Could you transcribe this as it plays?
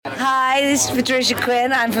Hi, this is Patricia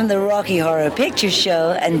Quinn. I'm from the Rocky Horror Picture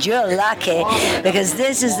Show, and you're lucky because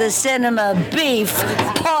this is the Cinema Beef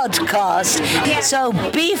podcast. So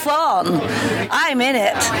beef on. I'm in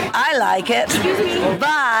it. I like it.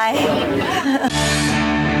 Bye.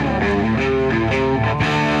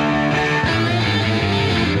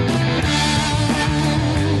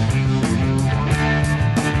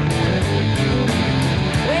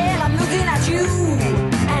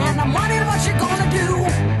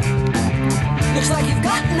 Looks like you've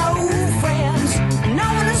got no friends, no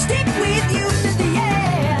one to stick with you to the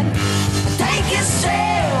end. Take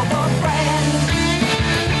yourself a friend.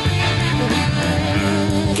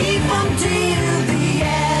 Keep them till the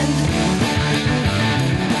end.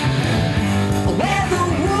 Whether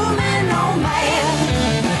woman or man,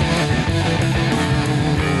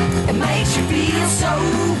 it makes you feel so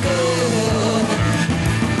good.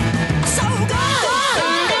 So good.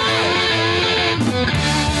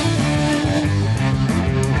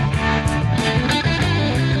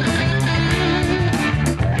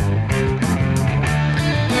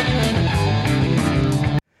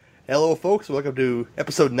 Hello, folks. Welcome to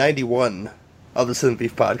episode 91 of the Cinema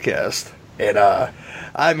Beef Podcast. And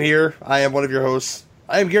I'm here. I am one of your hosts.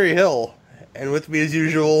 I am Gary Hill. And with me, as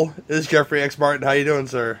usual, is Jeffrey X. Martin. How you doing,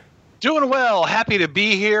 sir? Doing well. Happy to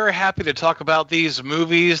be here. Happy to talk about these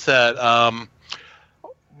movies that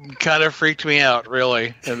kind of freaked me out,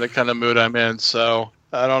 really, in the kind of mood I'm in. So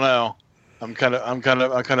I don't know. I'm kind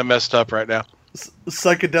of messed up right now.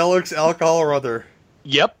 Psychedelics, alcohol, or other?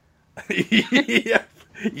 Yep. Yep.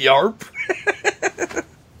 Yarp.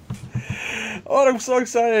 Oh, I'm so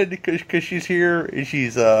excited because she's here and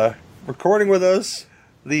she's recording with us.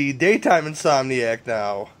 The daytime insomniac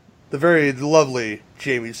now. The very lovely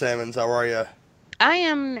Jamie Sammons. How are you?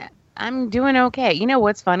 I'm doing okay. You know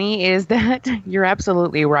what's funny is that you're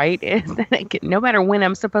absolutely right. Is that no matter when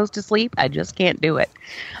I'm supposed to sleep, I just can't do it.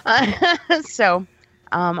 So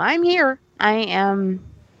I'm here. I am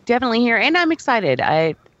definitely here, and I'm excited.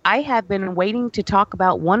 I have been waiting to talk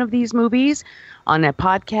about one of these movies on a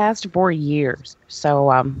podcast for years. So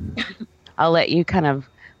I'll let you kind of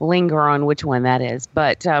linger on which one that is,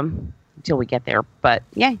 but until we get there. But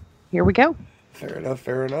yeah, here we go. Fair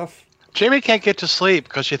enough. Jamie can't get to sleep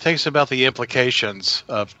because she thinks about the implications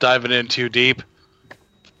of diving in too deep.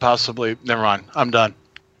 Possibly. Never mind. I'm done.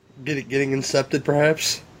 Getting incepted,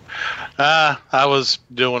 perhaps? I was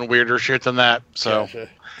doing weirder shit than that, so... Gotcha.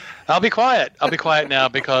 I'll be quiet now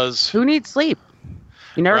because... Who needs sleep?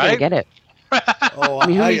 You're never going to get it. Oh,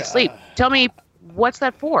 who needs sleep? Tell me, what's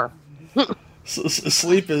that for?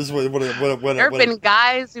 Sleep is when there have been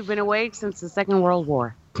guys who've been awake since the Second World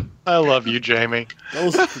War. I love you, Jamie.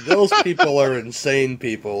 Those people are insane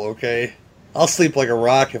people, okay? I'll sleep like a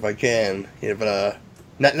rock if I can, but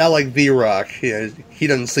not like the Rock. He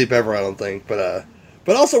doesn't sleep ever, I don't think. But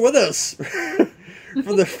also with us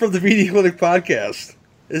from the VD Clinic podcast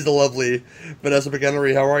is the lovely Vanessa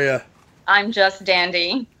McHenry. How are you? I'm just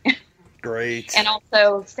dandy. Great. And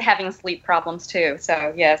also having sleep problems too.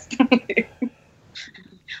 So yes,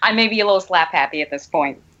 I may be a little slap happy at this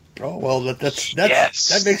point. Oh well,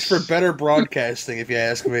 that makes for better broadcasting, if you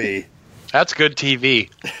ask me. That's good TV.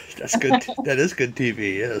 That's good. That is good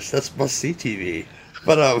TV. Yes, that's must see TV.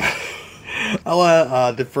 But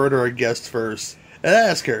I'll defer to our guest first and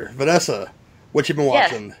ask her, Vanessa, what you been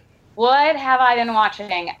watching? Yes. What have I been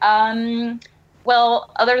watching? Well,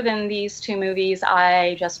 other than these two movies,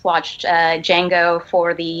 I just watched Django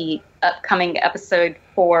for the upcoming episode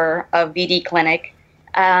 4 of VD Clinic.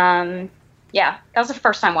 Yeah, that was a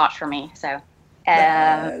first-time watch for me. So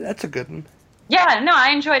that's a good one. Yeah, no,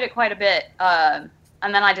 I enjoyed it quite a bit. And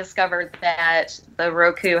then I discovered that the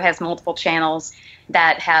Roku has multiple channels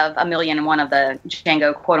that have 1,000,001 of the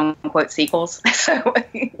Django quote-unquote sequels. So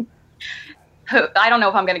I don't know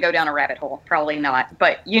if I'm going to go down a rabbit hole. Probably not,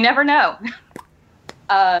 but you never know.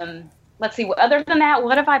 Let's see. Other than that,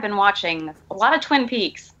 what have I been watching? A lot of Twin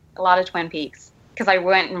Peaks. Because I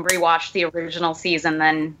went and rewatched the original season,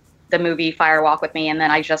 then the movie Fire Walk with Me, and then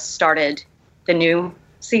I just started the new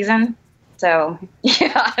season. So,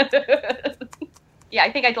 yeah. Yeah,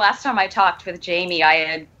 I think last time I talked with Jamie, I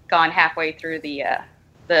had gone halfway through the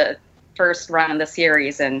first run of the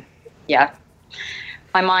series, and yeah.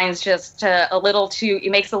 My mind's just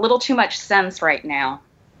it makes a little too much sense right now.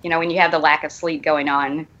 You know, when you have the lack of sleep going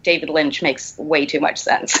on, David Lynch makes way too much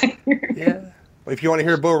sense. Yeah. If you want to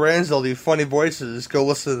hear Bo Ransdell do funny voices, go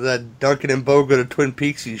listen to that Duncan and Bo Go to Twin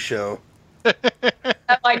Peaksy show.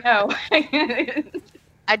 I know.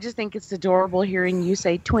 I just think it's adorable hearing you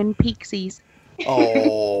say Twin Peaksies.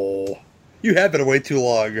 Oh, you have been away too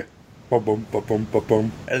long. Boom, boom, boom, boom, boom,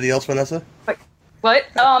 boom. Anything else, Vanessa? What?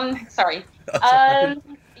 Sorry.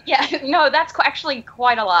 Yeah, no, that's actually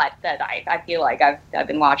quite a lot that I feel like I've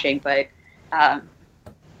been watching, but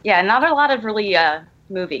yeah, not a lot of really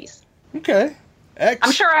movies. Okay.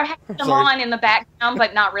 I'm sure I have them Sorry. on in the background,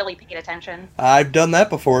 but not really paying attention. I've done that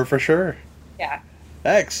before, for sure. Yeah.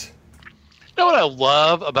 X. You know what I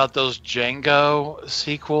love about those Django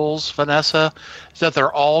sequels, Vanessa? Is that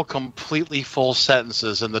they're all completely full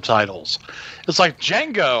sentences in the titles. It's like,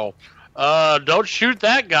 Django, don't shoot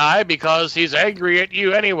that guy because he's angry at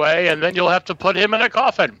you anyway, and then you'll have to put him in a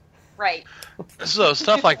coffin. Right. So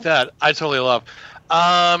stuff like that, I totally love.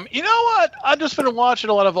 You know what? I've just been watching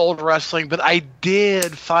a lot of old wrestling, but I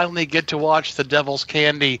did finally get to watch The Devil's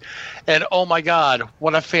Candy, and oh my God,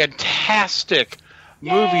 what a fantastic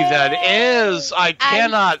movie that is! I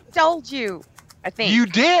cannot. I told you. I think You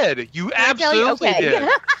did. You Did I tell you? absolutely Okay. did.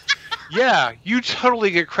 Yeah, you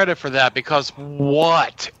totally get credit for that because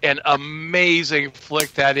what an amazing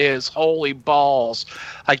flick that is. Holy balls.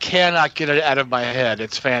 I cannot get it out of my head.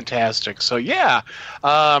 It's fantastic. So yeah,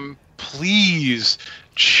 please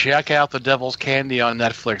check out The Devil's Candy on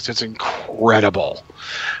Netflix. It's incredible.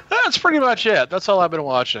 That's pretty much it. That's all I've been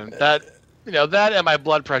watching. That and my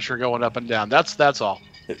blood pressure going up and down. That's all.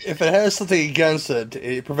 If it has something against it,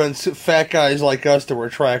 it prevents fat guys like us to wear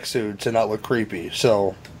tracksuits and not look creepy.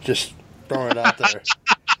 So, just throwing it out there.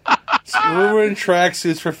 Ruin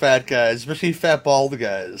tracksuits for fat guys, especially fat bald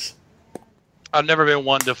guys. I've never been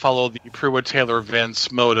one to follow the Pruitt Taylor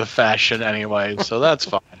Vince mode of fashion anyway, so that's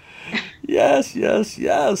fine. Yes, yes,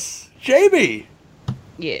 yes. Jamie,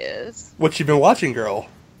 yes. what you been watching, girl?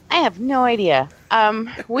 I have no idea.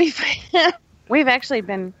 We've we've actually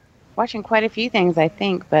been watching quite a few things, I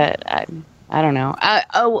think, but I don't know.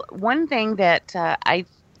 One thing that I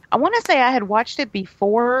want to say I had watched it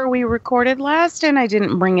before we recorded last, and I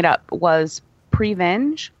didn't bring it up, was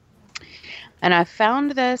Prevenge. And I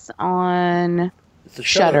found this on It's a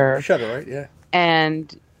Shudder. Shudder, right? Yeah.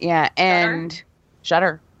 And yeah, and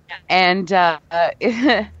Shudder. Yeah.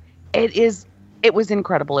 And it was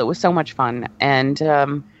incredible. It was so much fun. And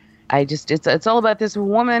it's all about this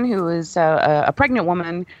woman who is a pregnant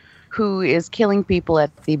woman who is killing people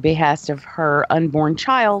at the behest of her unborn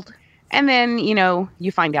child. And then,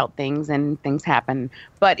 you find out things and things happen.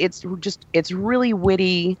 But it's really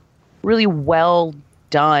witty, really well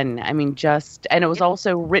done. I mean, and it was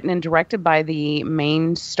also written and directed by the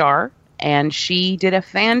main star. And she did a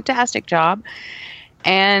fantastic job.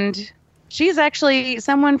 And she's actually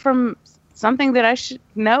someone from something that I should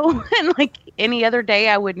know. And like any other day,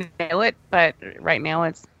 I wouldn't know it. But right now,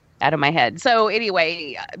 it's out of my head. So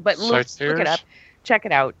anyway, but look it up. Check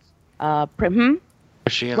it out.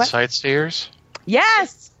 Is she in What? Sightseers?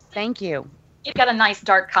 Yes. Thank you. It's got a nice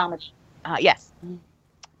dark comedy. Yes.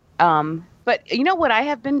 But you know what I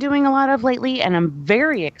have been doing a lot of lately, and I'm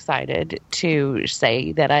very excited to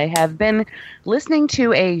say that I have been listening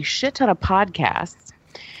to a shit ton of podcasts,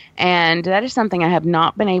 and that is something I have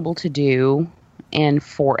not been able to do in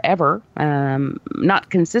forever, not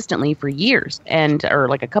consistently for years, or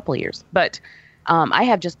like a couple of years. But I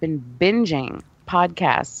have just been binging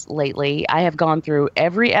podcasts lately. I have gone through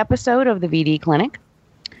every episode of the VD Clinic.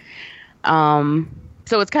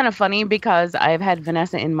 So it's kind of funny because I've had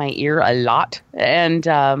Vanessa in my ear a lot, and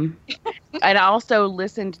I also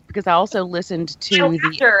listened to In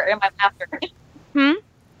my laughter.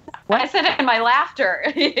 What? I said it in my laughter.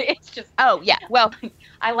 It's just. Oh yeah, well,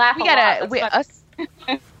 I laugh.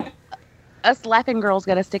 Us laughing girls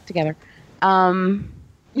got to stick together. And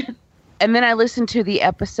then I listened to the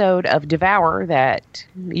episode of Devour that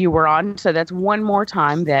you were on, so that's one more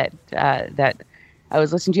time that I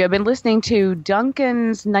was listening to. I've been listening to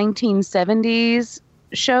Duncan's 1970s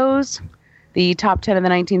shows, the top 10 of the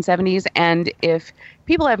 1970s. And if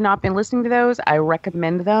people have not been listening to those, I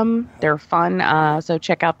recommend them. They're fun. So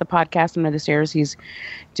check out the podcast Under the Stairs. He's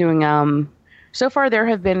doing, so far there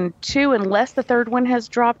have been 2, unless the third one has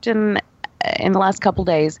dropped in the last couple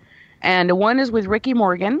days. And one is with Ricky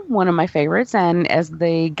Morgan, one of my favorites, and as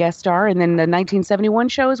the guest star. And then the 1971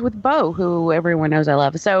 show is with Bo, who everyone knows I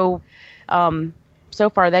love. So, so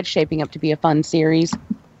far, that's shaping up to be a fun series.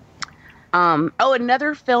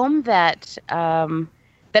 Another film that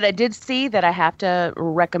I did see that I have to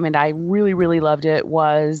recommend, I really, really loved it,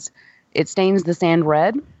 was It Stains the Sand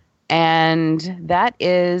Red. And that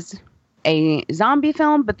is a zombie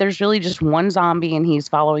film, but there's really just one zombie, and he's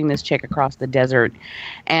following this chick across the desert.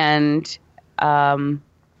 And so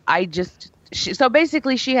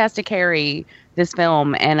basically she has to carry this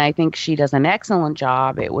film, and I think she does an excellent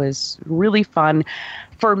job. It was really fun.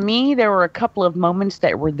 For me, there were a couple of moments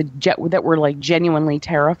that were like genuinely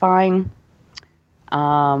terrifying.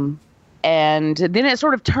 and then it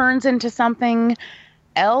sort of turns into something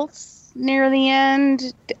else near the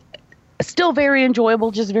end. Still very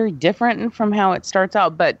enjoyable, just very different from how it starts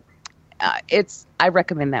out. But I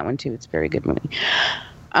recommend that one too. It's a very good movie.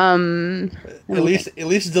 At least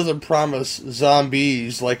it doesn't promise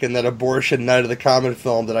zombies like in that abortion Night of the Comet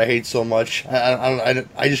film that I hate so much. I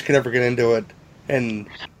just can never get into it. And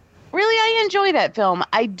really, I enjoy that film.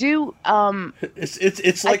 I do.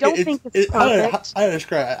 It's like I don't think it's perfect. I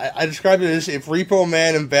describe it as if Repo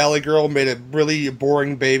Man and Valley Girl made a really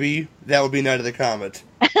boring baby. That would be Night of the Comet.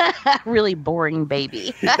 Really boring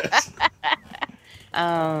baby. Yes.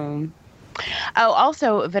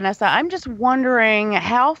 Also, Vanessa, I'm just wondering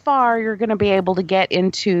how far you're going to be able to get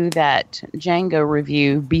into that Django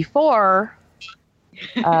review before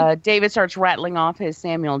David starts rattling off his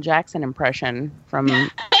Samuel Jackson impression from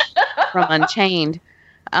Unchained,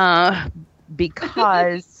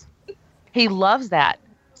 because he loves that.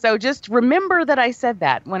 So just remember that I said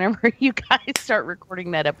that whenever you guys start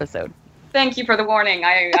recording that episode. Thank you for the warning.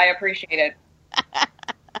 I appreciate it.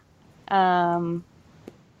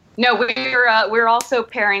 No, we're also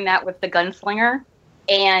pairing that with The Gunslinger,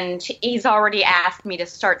 and he's already asked me to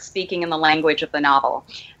start speaking in the language of the novel,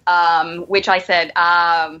 which I said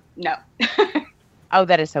no. Oh,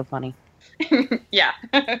 that is so funny. Yeah.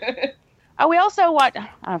 Oh, we also watch.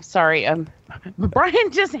 I'm sorry.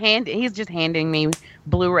 Brian he's just handing me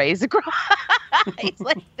Blu-rays across. He's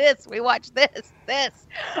like, this. We watch this.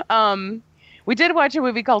 We did watch a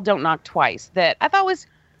movie called Don't Knock Twice that I thought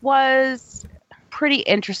was pretty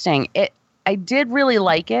interesting. I did really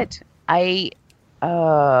like it. The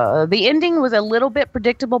ending was a little bit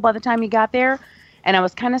predictable by the time you got there, and I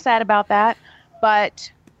was kind of sad about that.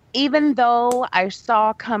 But even though I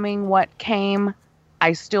saw coming what came,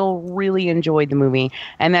 I still really enjoyed the movie.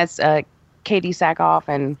 And that's Katie Sackhoff,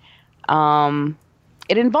 and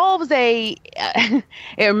it involves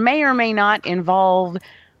it may or may not involve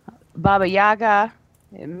Baba Yaga.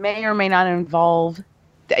 It may or may not involve.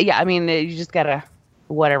 Yeah, I mean, you just gotta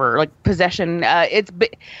whatever, like possession. I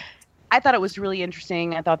thought it was really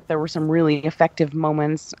interesting. I thought there were some really effective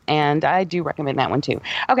moments, and I do recommend that one too.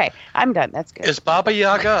 Okay, I'm done. That's good. Is Baba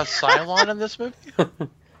Yaga a Cylon in this movie?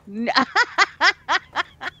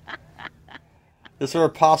 Is there a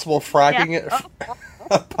possible fracking?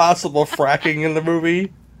 A possible fracking in the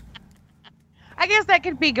movie? I guess that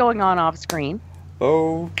could be going on off screen.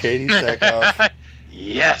 Oh, Katie Sackhoff.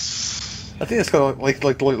 Yes. I think it's kind of like the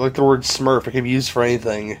word Smurf. It can be used for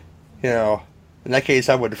anything, you know. In that case,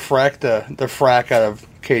 I would frack the frack out of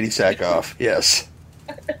Katie Sackhoff. Yes,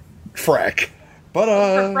 frack. But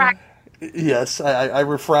frack. Yes, I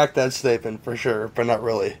refract that statement for sure, but not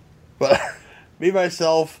really. But me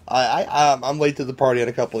myself, I'm late to the party on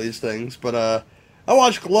a couple of these things. But I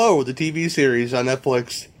watched Glow, the TV series on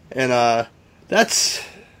Netflix, and that's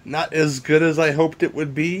not as good as I hoped it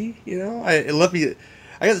would be. You know, it left me.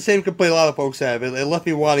 I got the same complaint a lot of folks have. It left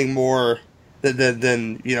me wanting more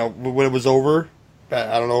than you know, when it was over.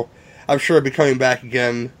 I don't know. I'm sure I'll be coming back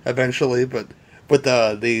again eventually, but with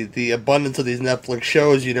the abundance of these Netflix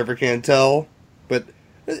shows, you never can tell. But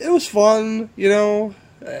it was fun, you know.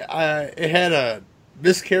 It had a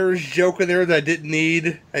miscarriage joke in there that I didn't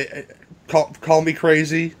need. Call me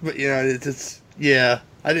crazy, but you know, it's yeah,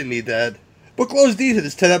 I didn't need that. But Glow's decent.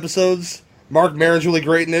 It's 10 episodes. Mark Maron's really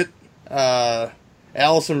great in it.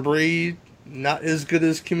 Alison Brie, not as good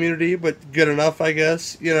as Community, but good enough, I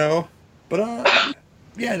guess, you know. But,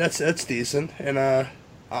 yeah, that's decent. And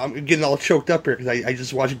I'm getting all choked up here because I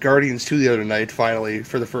just watched Guardians 2 the other night, finally,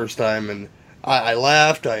 for the first time. And I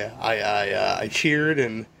laughed, I cheered,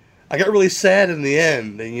 and I got really sad in the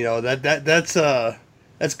end. And, you know, that's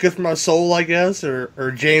good for my soul, I guess.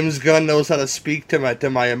 Or James Gunn knows how to speak to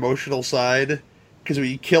my emotional side. Because when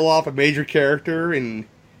you kill off a major character and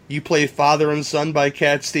you play Father and Son by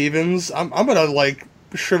Cat Stevens, I'm gonna like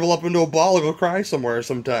shrivel up into a ball and go cry somewhere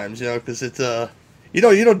sometimes, you know, because it's you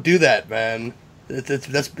don't do that, man.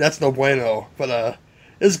 That's no bueno. But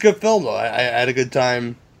it's a good film though. I had a good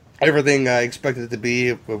time. Everything I expected it to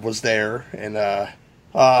be was there, and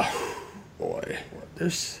boy,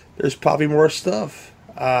 there's probably more stuff.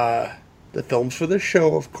 The films for this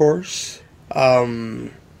show, of course.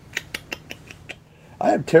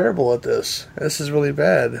 I am terrible at this. This is really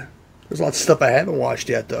bad. There's lots of stuff I haven't watched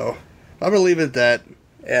yet, though. I'm going to leave it at that,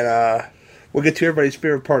 and we'll get to everybody's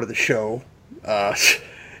favorite part of the show.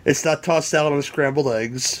 It's not tossed salad and scrambled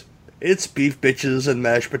eggs. It's beef bitches and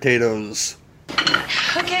mashed potatoes.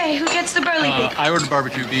 Okay, who gets the burly beef? I ordered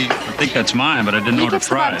barbecue beef. I think that's mine, but I didn't order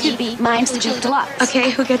fries. Barbecue beef. Mine's the beef deluxe. Okay,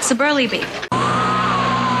 who gets the burly beef?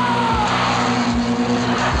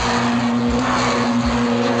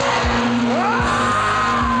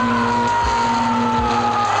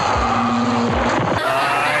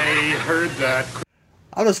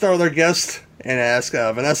 I'm gonna start with our guest and ask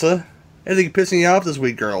Vanessa, anything pissing you off this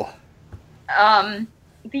week, girl? The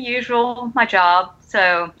usual, my job.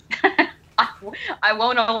 So I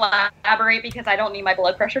won't elaborate because I don't need my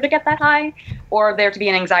blood pressure to get that high or there to be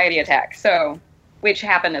an anxiety attack. So, which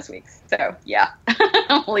happened this week. So, yeah.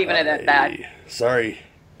 I'm leaving it at that. Sorry.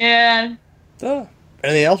 Yeah. So,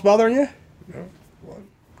 anything else bothering you? No.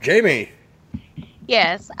 Jamie.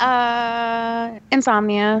 Yes,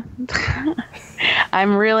 insomnia.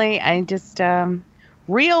 I just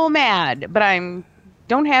real mad, but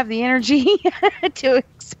don't have the energy to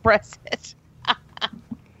express it.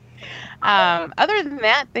 Other than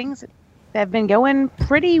that, things have been going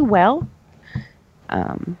pretty well.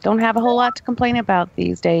 Don't have a whole lot to complain about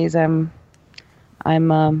these days. I'm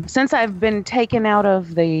since I've been taken out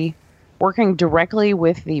of the working directly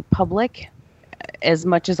with the public as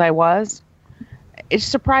much as I was. It's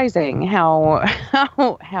surprising how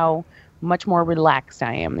much more relaxed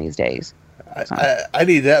I am these days. I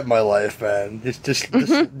need that in my life, man. Just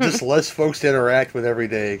less folks to interact with every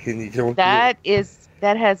day. That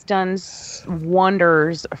has done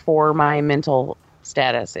wonders for my mental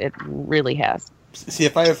status. It really has. See,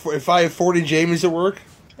 if I have 40 Jamies at work,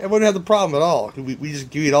 I wouldn't have the problem at all.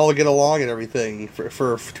 We'd all get along and everything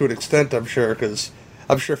for to an extent, I'm sure, because.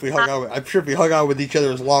 I'm sure if we hung out with each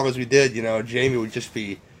other as long as we did, Jamie would just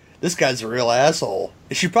be, this guy's a real asshole.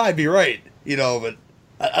 And she'd probably be right, but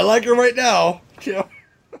I like her right now.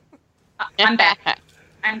 I'm back.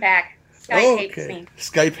 Skype hates me.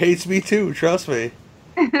 Skype hates me too, trust me.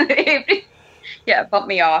 Yeah, bump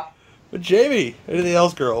me off. But Jamie, anything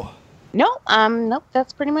else, girl? Nope,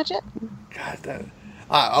 that's pretty much it. God,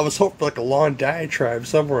 I was hoping for like a long diatribe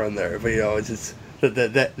somewhere in there, but it's just...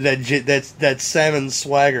 That salmon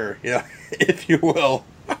swagger, if you will.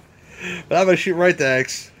 But I'm gonna shoot right to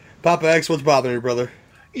X. Papa X, what's bothering you, brother?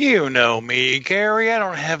 You know me, Gary. I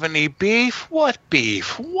don't have any beef. What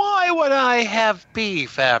beef? Why would I have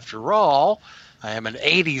beef, after all? I am an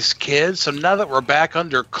 80s kid, so now that we're back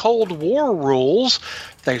under Cold War rules,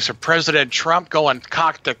 thanks to President Trump going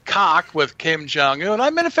cock to cock with Kim Jong-un,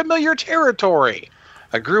 I'm in a familiar territory.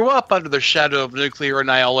 I grew up under the shadow of nuclear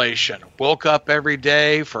annihilation. Woke up every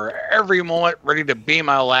day for every moment ready to be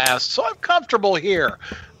my last, so I'm comfortable here.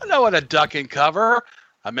 I know how to duck and cover.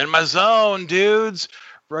 I'm in my zone, dudes.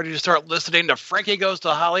 Ready to start listening to Frankie Goes to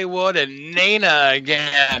Hollywood and Nana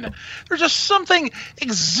again. There's just something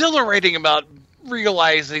exhilarating about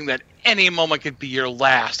realizing that any moment could be your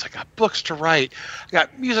last. I got books to write. I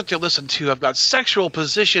got music to listen to. I've got sexual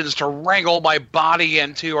positions to wrangle my body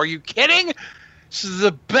into. Are you kidding? This is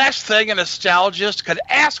the best thing a nostalgist could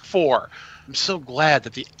ask for. I'm so glad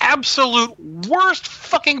that the absolute worst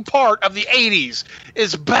fucking part of the 80s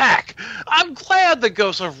is back. I'm glad the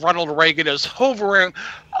ghost of Ronald Reagan is hovering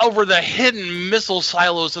over the hidden missile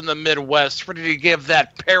silos in the Midwest, ready to give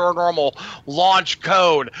that paranormal launch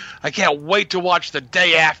code. I can't wait to watch The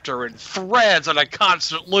Day After and Threads on a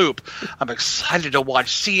constant loop. I'm excited to watch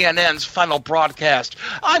CNN's final broadcast.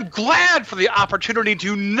 I'm glad for the opportunity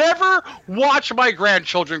to never watch my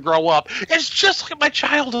grandchildren grow up. It's just like my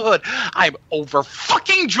childhood. I'm over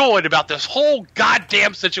fucking joyed about this whole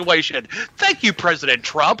goddamn situation. Thank you, President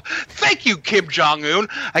Trump. Thank you, Kim Jong-un.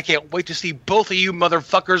 I can't wait to see both of you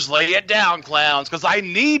motherfuckers lay it down, clowns, because I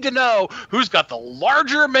need to know who's got the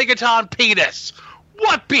larger megaton penis.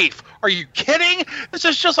 What beef? Are you kidding? This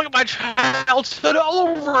is just like my childhood all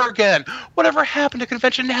over again. Whatever happened to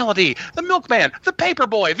conventionality? The milkman, the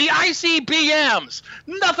paperboy, the ICBMs.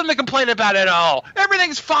 Nothing to complain about at all.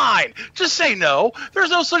 Everything's fine. Just say no. There's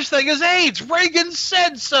no such thing as AIDS. Reagan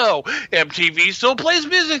said so. MTV still plays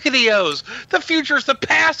music videos. The future's the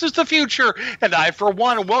past is the future. And I, for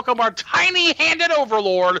one, welcome our tiny-handed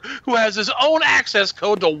overlord who has his own access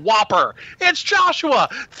code to Whopper. It's Joshua.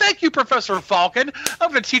 Thank you, Professor Falcon. I'm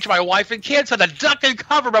going to teach my wife and kids how to duck and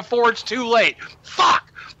cover before it's too late. Fuck!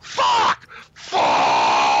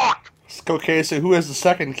 Okay, so who has the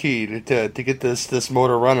second key to get this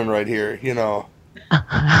motor running right here?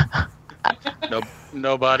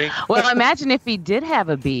 Nobody. Well, imagine if he did have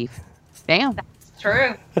a beef. Damn. That's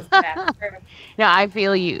true. That's true. No, I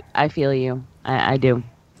feel you. I do.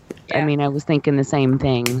 Yeah. I mean, I was thinking the same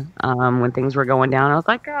thing when things were going down. I was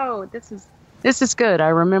like, oh, this is good. I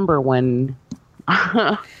remember when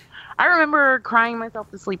I remember crying myself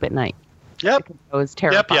to sleep at night. Yep. I was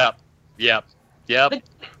terrified. Yep.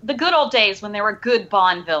 The good old days when there were good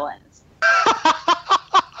Bond villains.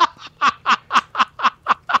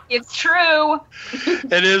 It's true.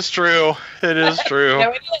 It is true.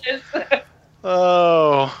 No, it is.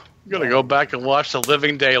 Oh, I'm going to go back and watch The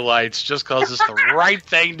Living Daylights just because it's the right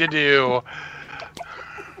thing to do.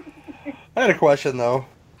 I had a question, though.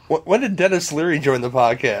 When did Dennis Leary join the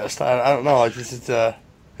podcast? I don't know.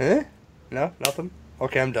 No? Nothing?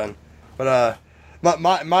 Okay, I'm done. But,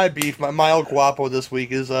 my beef, my El Guapo this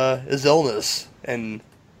week is illness. And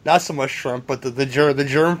not so much Trump, but the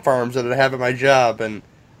germ farms that I have at my job and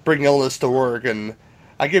bring illness to work. And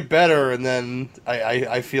I get better, and then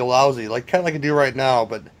I feel lousy, kind of like I do right now.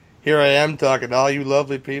 But here I am talking to all you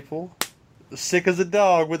lovely people. Sick as a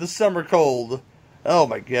dog with a summer cold. Oh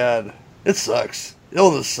my god. It sucks.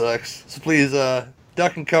 Illness sucks. So please,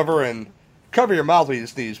 duck and cover your mouth when you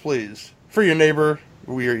sneeze, please. For your neighbor,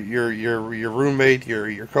 your roommate,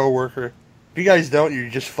 your coworker. If you guys don't, you're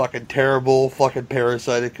just fucking terrible, fucking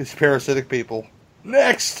parasitic people.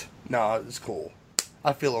 Next! No, it's cool.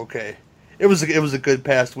 I feel okay. It was a good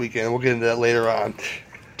past weekend. We'll get into that later on.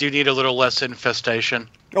 Do you need a little less infestation?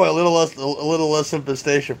 Oh, a little less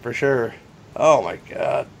infestation for sure. Oh my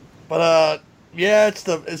god. But yeah,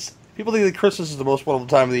 it's people think that Christmas is the most wonderful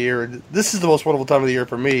time of the year. This is the most wonderful time of the year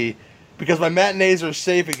for me because my matinees are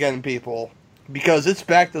safe again, people. Because it's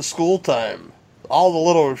back to school time. All the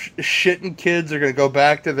little shitting kids are going to go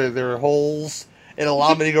back to their holes and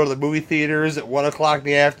allow me to go to the movie theaters at 1 o'clock in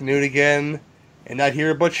the afternoon again and not hear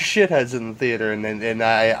a bunch of shitheads in the theater. And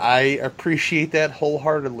I appreciate that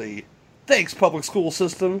wholeheartedly. Thanks, public school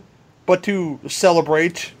system. But to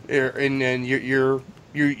celebrate and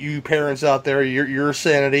you parents out there, your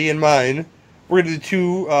sanity and mine, we're going to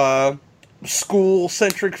do 2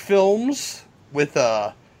 school-centric films with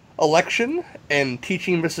Election and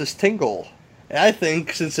Teaching Mrs. Tingle. And I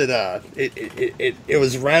think since it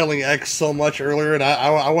was rattling X so much earlier, and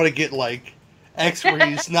I want to get X where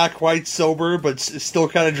he's not quite sober but still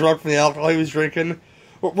kind of drunk from the alcohol he was drinking.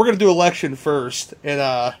 We're going to do Election first, and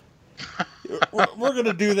we're going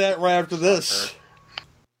to do that right after this.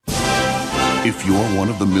 If you're one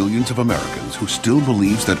of the millions of Americans who still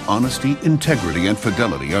believes that honesty, integrity, and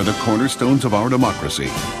fidelity are the cornerstones of our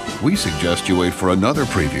democracy, we suggest you wait for another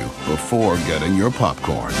preview before getting your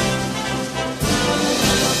popcorn.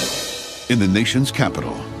 In the nation's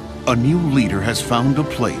capital, a new leader has found a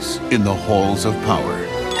place in the halls of power.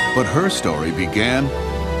 But her story began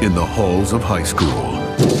in the halls of high school.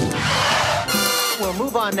 We'll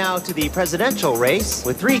move on now to the presidential race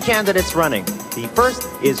with 3 candidates running. The first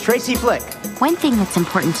is Tracy Flick. One thing that's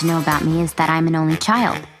important to know about me is that I'm an only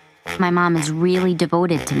child. My mom is really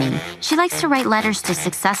devoted to me. She likes to write letters to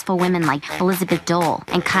successful women like Elizabeth Dole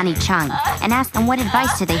and Connie Chung and ask them what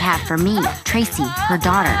advice do they have for me, Tracy, her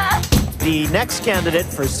daughter. The next candidate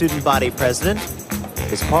for student body president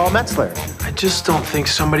is Paul Metzler. I just don't think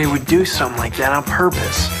somebody would do something like that on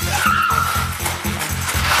purpose.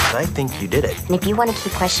 I think you did it. And if you want to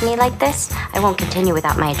keep questioning me like this, I won't continue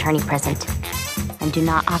without my attorney present. I do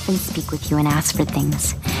not often speak with you and ask for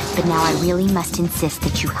things, but now I really must insist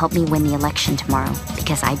that you help me win the election tomorrow,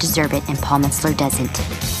 because I deserve it and Paul Metzler doesn't,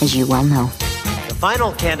 as you well know. The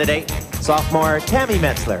final candidate, sophomore Tammy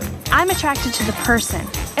Metzler. I'm attracted to the person.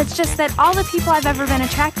 It's just that all the people I've ever been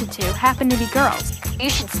attracted to happen to be girls. You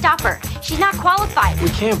should stop her. She's not qualified. We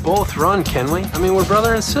can't both run, can we? I mean, we're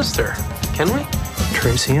brother and sister. Can we?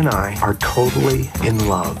 Tracy and I are totally in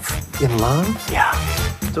love. In love? Yeah.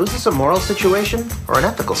 So is this a moral situation or an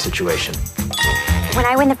ethical situation? When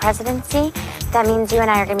I win the presidency, that means you and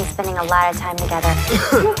I are going to be spending a lot of time together.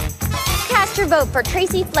 Cast your vote for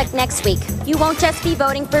Tracy Flick next week. You won't just be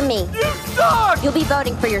voting for me. You suck! You'll be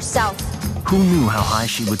voting for yourself. Who knew how high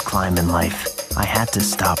she would climb in life? I had to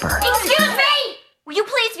stop her. Excuse me! Will you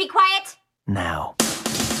please be quiet? Now.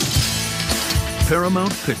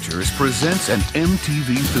 Paramount Pictures presents an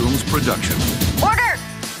MTV Films production. Order!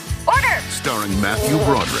 Order! Starring Matthew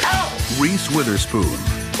Broderick, Reese Witherspoon.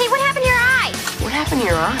 Hey, what happened to your eye? What happened to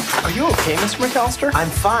your eye? Are you okay, Mr. McAllister? I'm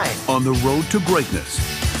fine. On the road to greatness.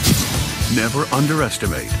 Never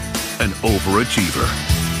underestimate an overachiever.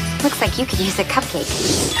 Looks like you could use a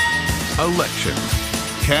cupcake. Election.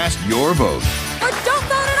 Cast your vote. Or don't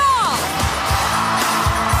vote at all!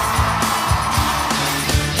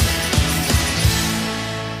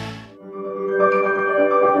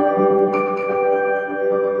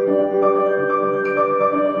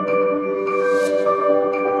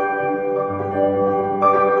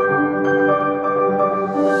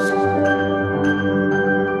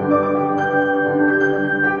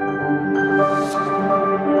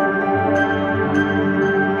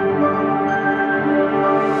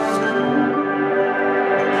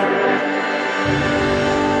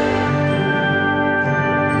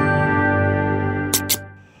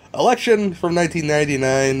 Election from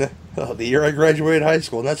 1999, the year I graduated high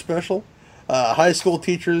school. Not special. High school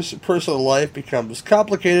teacher's personal life becomes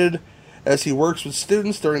complicated as he works with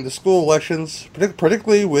students during the school elections,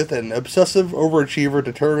 particularly with an obsessive overachiever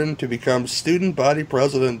determined to become student body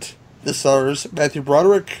president. This stars Matthew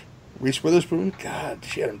Broderick, Reese Witherspoon. God,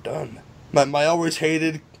 she had him done. My always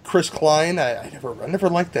hated Chris Klein. I never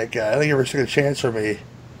liked that guy. I think he ever took a chance for me.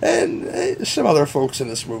 And some other folks in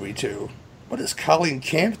this movie too. What is Colleen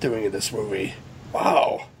Camp doing in this movie?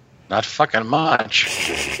 Wow. Not fucking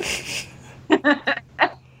much.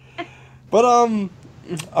 But I'm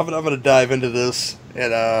gonna dive into this,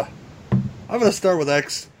 and I'm gonna start with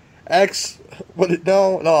X. X.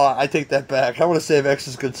 No, I take that back. I want to save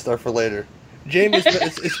X's good stuff for later. Jamie,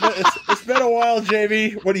 it's been a while.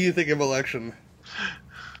 Jamie, what do you think of Election?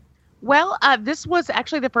 Well, this was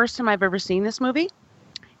actually the first time I've ever seen this movie,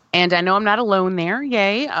 and I know I'm not alone there.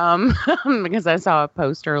 Yay! Because I saw a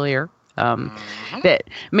post earlier that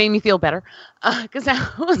made me feel better. Because I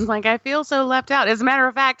was like, I feel so left out. As a matter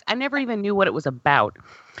of fact, I never even knew what it was about.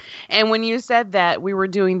 And when you said that we were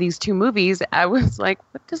doing these two movies, I was like,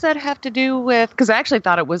 what does that have to do with... Because I actually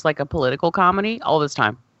thought it was like a political comedy all this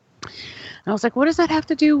time. And I was like, what does that have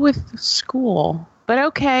to do with school? But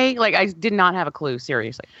okay. Like, I did not have a clue,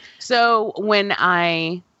 seriously. So when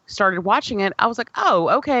I started watching it, I was like, oh,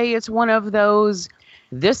 okay, it's one of those...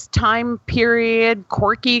 this time period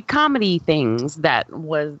quirky comedy things that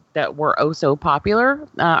were oh so popular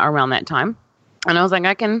around that time. And I was like,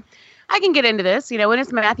 I can get into this, and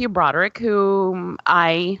it's Matthew Broderick, who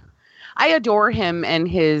I adore him and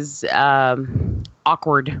his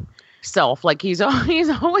awkward self. Like he's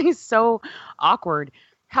always so awkward.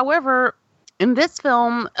 However, in this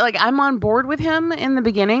film, like I'm on board with him in the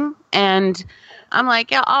beginning, and I'm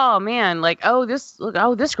like, yeah, oh man, like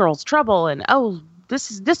this girl's trouble, and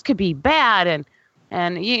this could be bad,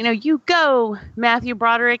 and you go, Matthew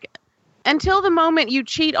Broderick, until the moment you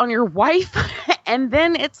cheat on your wife, and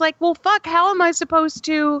then it's like, well, fuck, how am I supposed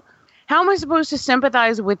to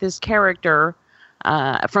sympathize with this character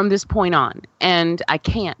from this point on? And I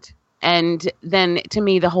can't. And then to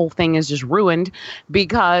me, the whole thing is just ruined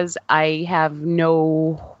because I have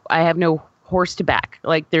no horse to back.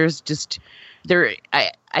 Like I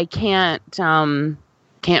can't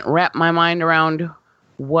wrap my mind around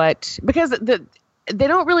because they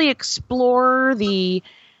don't really explore the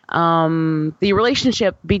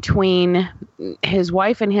relationship between his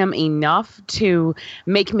wife and him enough to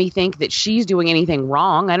make me think that she's doing anything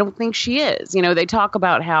wrong. I don't think she is. They talk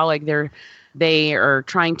about how like they are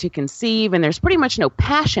trying to conceive, and there's pretty much no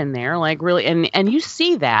passion there, like really, and you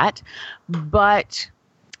see that, but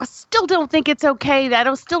I still don't think it's okay.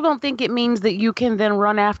 I still don't think it means that you can then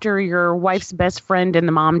run after your wife's best friend in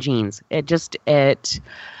the mom jeans. It doesn't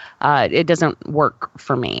work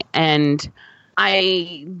for me. And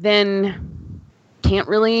I then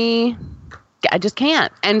I just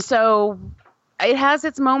can't. And so it has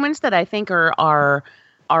its moments that I think are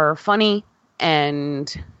funny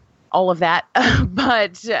and all of that.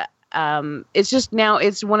 But it's just now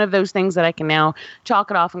it's one of those things that I can now chalk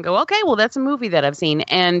it off and go, okay, well, that's a movie that I've seen,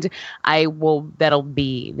 and that'll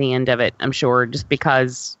be the end of it, I'm sure, just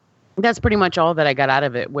because that's pretty much all that I got out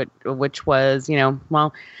of it, which was, now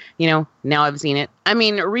I've seen it. I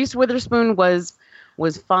mean, Reese Witherspoon was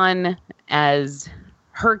fun as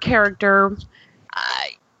her character.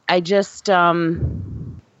 I just, I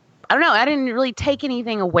don't know. I didn't really take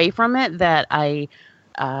anything away from it that I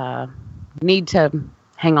need to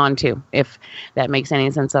hang on to, if that makes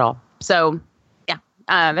any sense at all. So, yeah,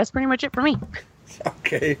 that's pretty much it for me.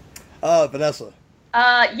 Okay. Vanessa.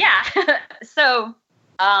 Yeah. So,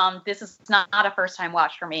 this is not a first-time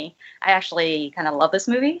watch for me. I actually kind of love this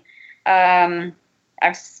movie. I've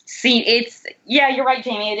seen you're right,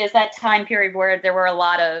 Jamie. It is that time period where there were a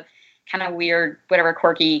lot of kind of weird, whatever,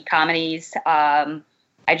 quirky comedies. I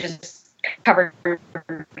just covered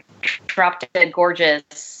Drop Dead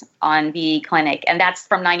Gorgeous on the Clinic, and that's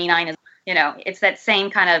from '99. It's that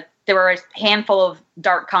same kind of. There were a handful of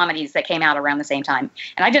dark comedies that came out around the same time,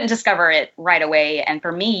 and I didn't discover it right away. And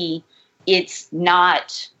for me, it's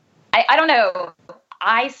not. I don't know.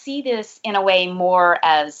 I see this in a way more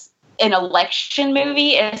as an election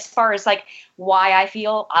movie, as far as like why I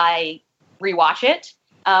feel I rewatch it.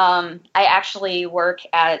 I actually work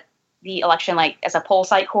at the election, like as a poll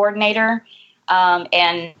site coordinator.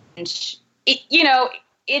 And it,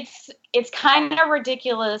 it's kind of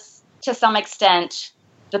ridiculous to some extent.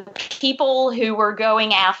 The people who were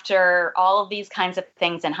going after all of these kinds of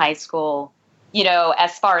things in high school,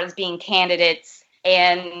 as far as being candidates,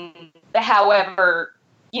 and however,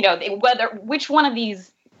 which one of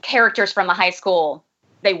these characters from the high school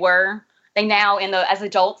they now as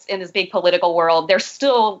adults in this big political world, they're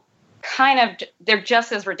still they're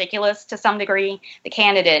just as ridiculous to some degree, the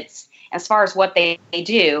candidates, as far as what they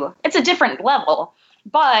do, it's a different level.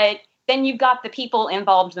 But then you've got the people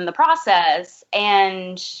involved in the process,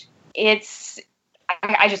 and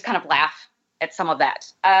I just kind of laugh at some of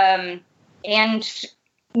that. And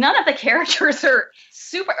none of the characters are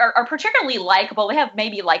particularly likable. They have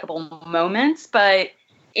maybe likable moments, but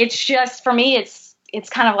it's just, for me, it's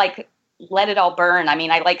kind of like let it all burn. I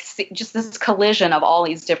mean, I like just this collision of all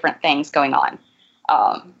these different things going on.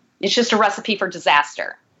 It's just a recipe for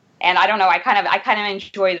disaster. And I don't know, I kind of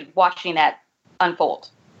enjoyed watching that unfold.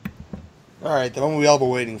 All right, the one we all been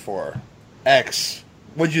waiting for. X.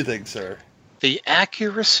 What'd you think, sir? The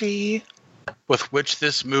accuracy with which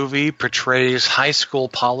this movie portrays high school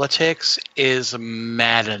politics is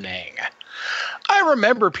maddening. I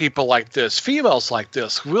remember people like this, females like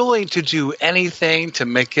this, willing to do anything to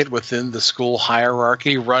make it within the school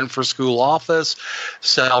hierarchy, run for school office,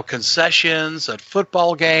 sell concessions at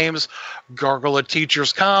football games, gargle at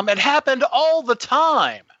teachers' comm. It happened all the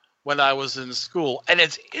time when I was in school. And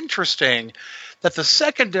it's interesting that the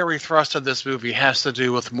secondary thrust of this movie has to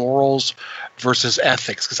do with morals versus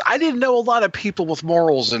ethics, because I didn't know a lot of people with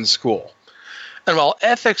morals in school. And while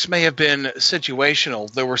ethics may have been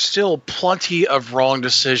situational, there were still plenty of wrong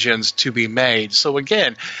decisions to be made. So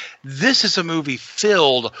again, this is a movie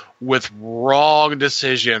filled with wrong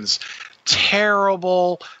decisions.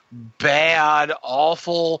 Terrible, bad,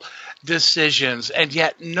 awful decisions. And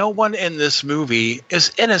yet no one in this movie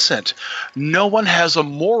is innocent. No one has a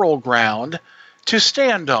moral ground to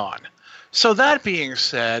stand on. So that being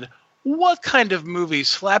said, what kind of movie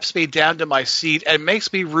slaps me down to my seat and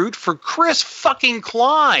makes me root for Chris fucking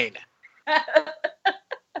Klein?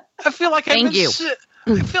 I feel like Thank you.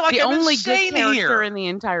 I feel like the I'm only insane good character here. in the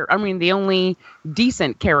entire. I mean, the only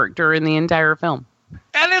decent character in the entire film.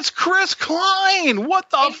 And it's Chris Klein. What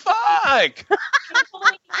the fuck? It's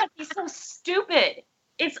only because he's so stupid.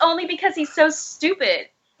 It's only because he's so stupid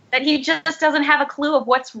that he just doesn't have a clue of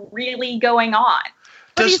what's really going on.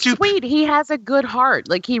 But he's sweet. He has a good heart.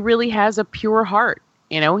 Like, he really has a pure heart.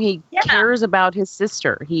 You know, he cares about his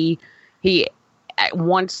sister. He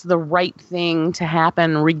wants the right thing to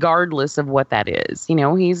happen regardless of what that is. You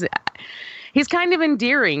know, he's kind of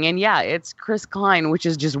endearing. And yeah, it's Chris Klein, which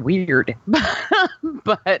is just weird.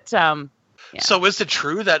 But yeah. So is it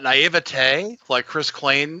true that naivete, like Chris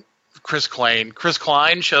Klein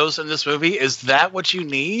shows in this movie, is that what you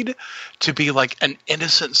need to be like an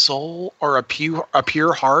innocent soul or a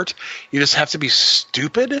pure heart? You just have to be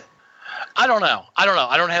stupid? I don't know. I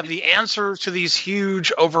don't have the answer to these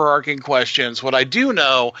huge overarching questions. What I do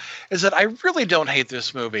know is that I really don't hate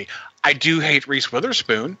this movie. I do hate Reese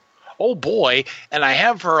Witherspoon. Oh boy, and I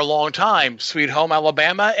have for a long time. Sweet Home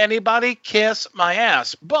Alabama, anybody? Kiss my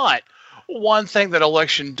ass. But one thing that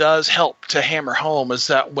election does help to hammer home is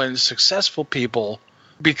that when successful people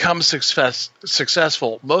become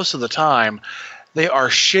successful, most of the time, they are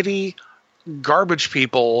shitty, garbage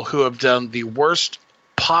people who have done the worst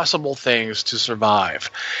possible things to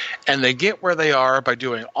survive. And they get where they are by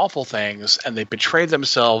doing awful things, and they betray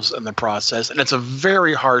themselves in the process. And it's a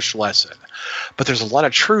very harsh lesson. But there's a lot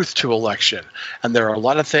of truth to election. And there are a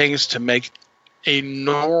lot of things to make a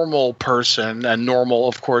normal person, and normal,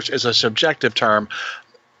 of course, is a subjective term,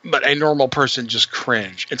 but a normal person just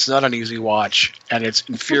cringe. It's not an easy watch, and it's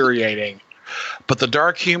infuriating. But the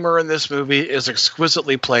dark humor in this movie is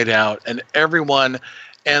exquisitely played out, and everyone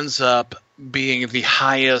ends up being the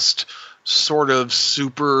highest sort of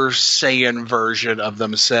Super Saiyan version of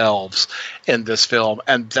themselves in this film,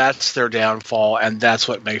 and that's their downfall, and that's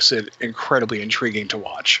what makes it incredibly intriguing to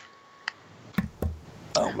watch.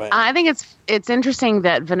 Oh man! I think it's interesting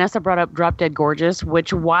that Vanessa brought up Drop Dead Gorgeous,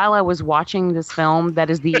 which while I was watching this film, that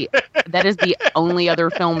is the only other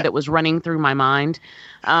film that was running through my mind.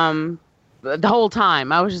 The whole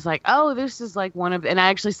time I was just like, oh, this is like one of, and I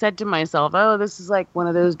actually said to myself, oh, this is like one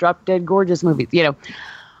of those Drop Dead Gorgeous movies, you know,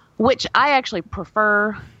 which I actually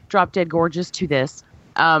prefer Drop Dead Gorgeous to this.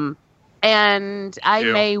 And I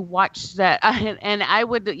may watch that, and I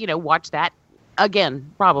would, you know, watch that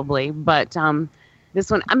again, probably, but, this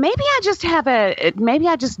one, maybe I just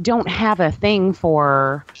don't have a thing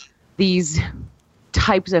for these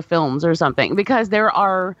types of films or something, because there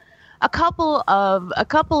are a couple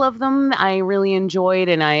of them I really enjoyed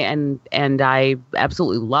and I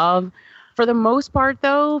absolutely love. For the most part,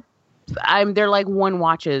 though, they're like one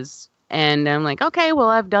watches, and I'm like, okay, well,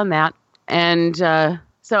 I've done that, and so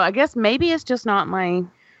I guess maybe it's just not my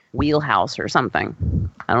wheelhouse or something.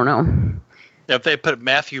 I don't know. If they put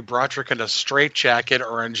Matthew Broderick in a straitjacket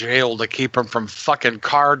or in jail to keep him from fucking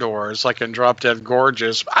car doors like in Drop Dead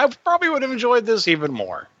Gorgeous, I probably would have enjoyed this even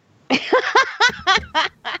more.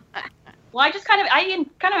 Well, I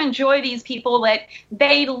kind of enjoy these people that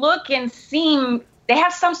they look and seem, they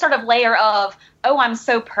have some sort of layer of, oh, I'm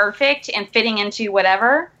so perfect and fitting into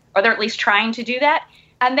whatever, or they're at least trying to do that.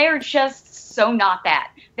 And they're just so not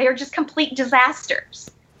that. They are just complete disasters.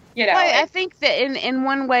 You know, I think that in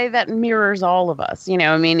one way that mirrors all of us. You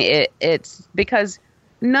know, I mean, it's because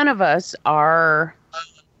none of us are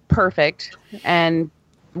perfect, and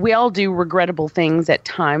we all do regrettable things at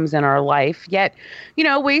times in our life. Yet, you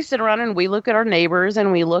know, we sit around and we look at our neighbors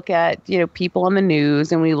and we look at, you know, people on the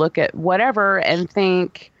news and we look at whatever and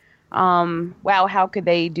think, wow, how could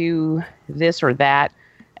they do this or that?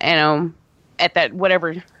 You know, at that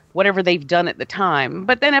whatever they've done at the time.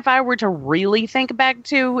 But then if I were to really think back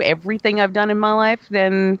to everything I've done in my life,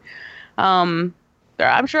 then I'm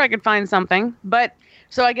sure I could find something. But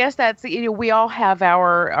so I guess that's, you know, we all have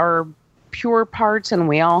our pure parts and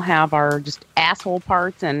we all have our just asshole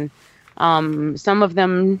parts, and some of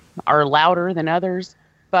them are louder than others.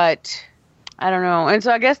 But I don't know. And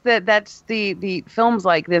so I guess that's the films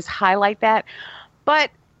like this highlight that.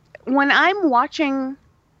 But when I'm watching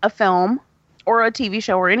a film or a TV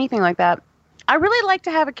show or anything like that, I really like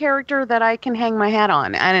to have a character that I can hang my hat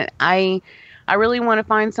on. And I really want to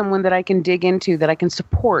find someone that I can dig into, that I can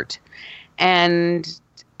support. And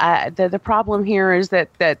the problem here is that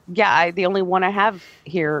the only one I have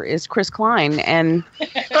here is Chris Klein. And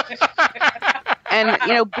and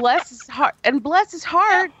you know, bless his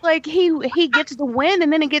heart, like he gets the win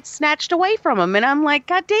and then it gets snatched away from him, and I'm like,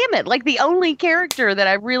 God damn it! Like the only character that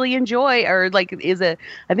I really enjoy or like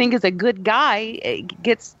I think is a good guy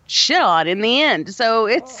gets shit on in the end. So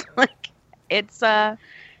it's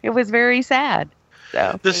it was very sad.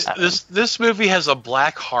 So this movie has a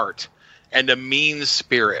black heart and a mean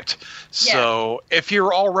spirit. So if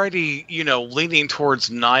you're already, you know, leaning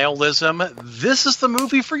towards nihilism, this is the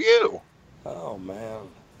movie for you. Oh, man.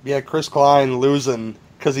 Yeah, Chris Klein losing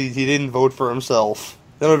because he didn't vote for himself.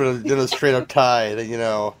 That would have been a straight-up tie, you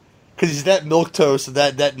know. Because he's that milquetoast and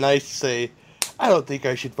that nice to say, I don't think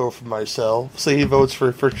I should vote for myself. So he votes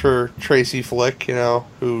for Tracy Flick, you know,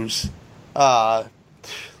 who's... a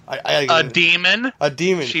demon? A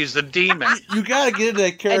demon. She's a demon. You gotta get into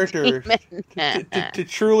that character to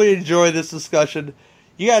truly enjoy this discussion.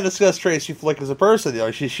 You gotta discuss Tracy Flick as a person. You know,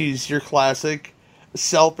 she's your classic...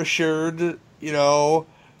 self-assured, you know,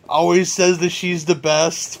 always says that she's the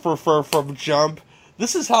best from jump.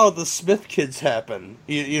 This is how the Smith kids happen.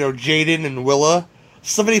 You know, Jaden and Willa.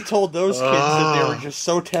 Somebody told those kids that they were just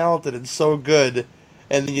so talented and so good,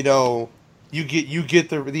 and you know, you get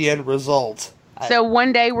the end result. So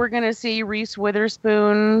one day we're gonna see Reese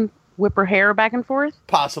Witherspoon whip her hair back and forth.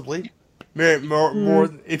 Possibly, more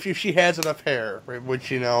if she has enough hair, right,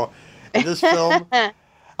 which, you know, in this film.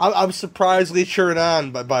 I'm surprisingly cheered on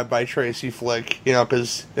by Tracy Flick, you know,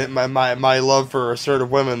 because my love for assertive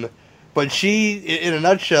women. But she, in a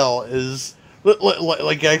nutshell, is,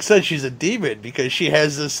 like I said, she's a demon because she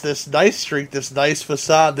has this nice streak, this nice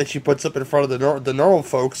facade that she puts up in front of the normal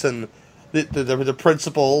folks and the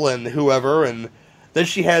principal and whoever, and then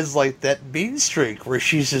she has like that mean streak where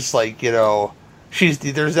she's just like, you know,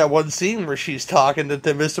 there's that one scene where she's talking to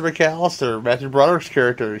Mr. McAllister, Matthew Broderick's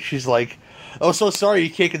character, and she's like, oh, so sorry you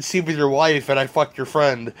can't conceive with your wife and I fucked your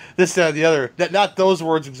friend. This, that, and the other. Not those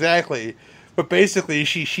words exactly, but basically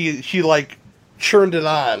she like churned it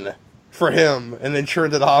on for him and then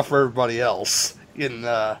churned it off for everybody else. And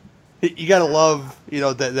you gotta love, you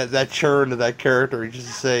know, that churn of that character. Just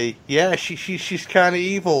to say, yeah, she's kind of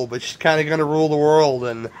evil, but she's kind of gonna rule the world,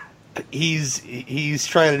 and he's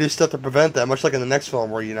trying to do stuff to prevent that. Much like in the next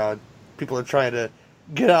film, where, you know, people are trying to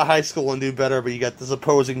get out of high school and do better, but you got this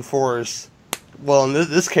opposing force. Well, in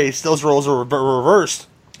this case, those roles are reversed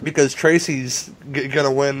because Tracy's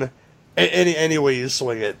gonna win any way you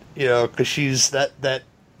swing it, you know, because she's that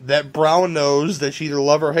brown nose that you either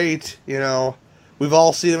love or hate. You know, we've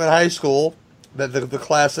all seen them in high school. The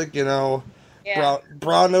classic, you know,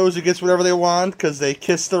 brown nose who gets whatever they want because they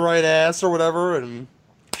kiss the right ass or whatever, and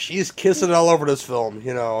she's kissing all over this film,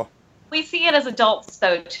 you know. We see it as adults,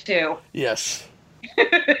 though, too. Yes.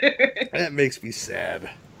 That makes me sad.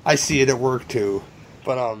 I see it at work too,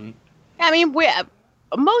 but I mean,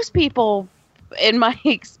 most people, in my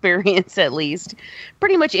experience at least,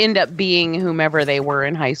 pretty much end up being whomever they were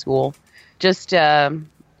in high school, just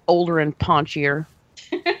older and paunchier.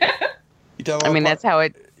 I mean, that's how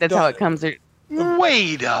it comes.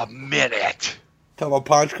 Wait a minute. Talk about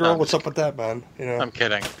Paunch Girl. What's up with that, man? You know, I'm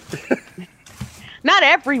kidding. Not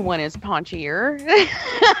everyone is paunchier.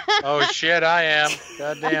 Oh shit, I am.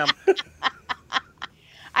 Goddamn.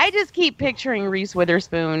 I just keep picturing Reese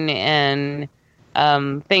Witherspoon and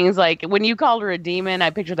Things like when you called her a demon, I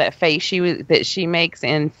picture that face that she makes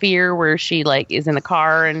in Fear, where she like is in the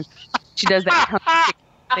car and she does that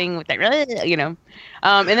thing with that, you know.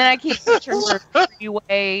 And then I keep picturing her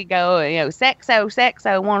freeway go, you know,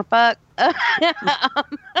 sexo, wanna fuck.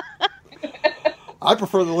 I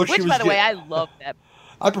prefer the look Which, she was by the way, I love that.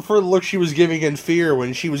 I prefer the look she was giving in Fear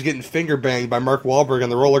when she was getting finger banged by Mark Wahlberg on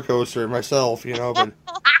the roller coaster myself, you know, but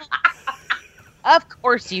Of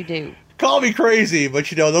course you do. Call me crazy,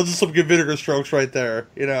 but you know, those are some good vinegar strokes right there,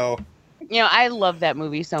 you know. You know, I love that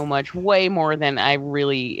movie so much, way more than I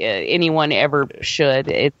really anyone ever should.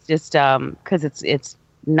 It's just because it's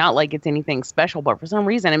not like it's anything special, but for some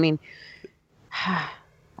reason, I mean,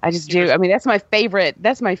 I just do. I mean, that's my favorite.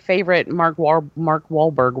 That's my favorite Mark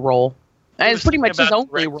Wahlberg role. And it's pretty much his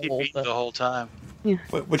only role the whole time. Yeah.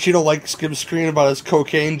 But you don't like Skip screaming about his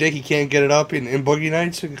cocaine dick? He can't get it up in Boogie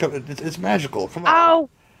Nights. It's magical. Come on. Oh.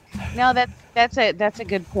 No, that's a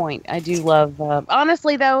good point. I do love.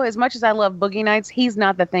 Honestly, though, as much as I love Boogie Nights, he's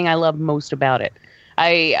not the thing I love most about it.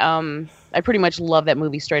 I pretty much love that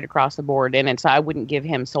movie straight across the board, and I wouldn't give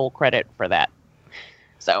him sole credit for that.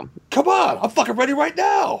 So come on, I'm fucking ready right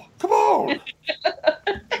now. Come on.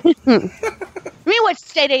 I mean, what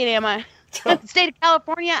state am I? The state of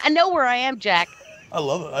California. I know where I am, Jack. I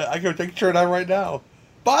love it. I can take a shirt on right now.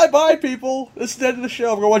 Bye, people. This is the end of the show.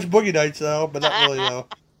 I'm gonna watch Boogie Nights now, but not really though.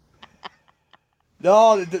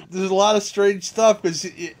 No, there's a lot of strange stuff because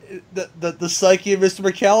the psyche of Mr.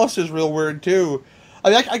 McAllister is real weird too.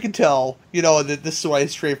 I mean, I can tell, you know, that this is why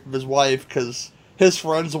he's straight from his wife, because his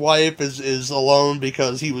friend's wife is alone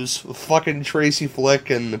because he was fucking Tracy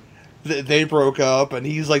Flick and they broke up, and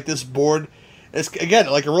he's like this bored. It's again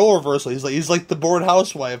like a role reversal. He's like the bored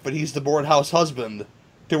housewife, but he's the bored house husband.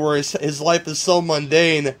 To where his life is so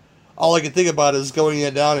mundane. All I can think about is going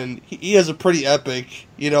down, and he has a pretty epic,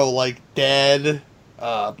 you know, like dad.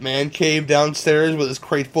 Man cave downstairs with his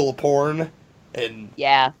crate full of porn, and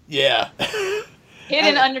yeah,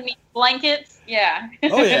 hidden underneath blankets, yeah.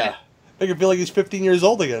 Oh yeah, make him feel like he's 15 years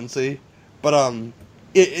old again. See, but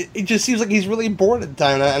it just seems like he's really bored at the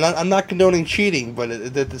time, and I'm not condoning cheating, but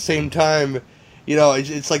at the same time, you know,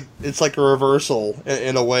 it's like a reversal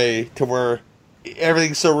in a way to where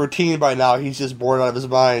everything's so routine by now. He's just bored out of his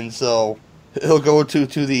mind, so he'll go to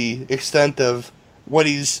the extent of when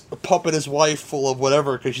he's pumping his wife full of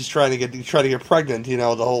whatever because she's trying to get pregnant, you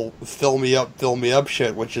know, the whole fill me up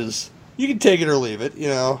shit, which is, you can take it or leave it, you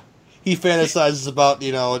know. He fantasizes about,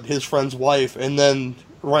 you know, his friend's wife, and then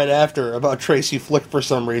right after about Tracy Flick for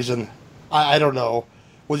some reason. I don't know.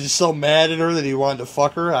 Was he so mad at her that he wanted to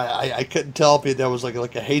fuck her? I couldn't tell if that was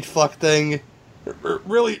like a hate fuck thing.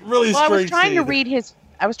 Really strange. I was trying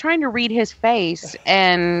to read his face,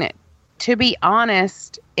 and to be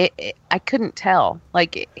honest, I couldn't tell.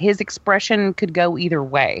 Like, his expression could go either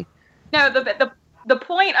way. No, the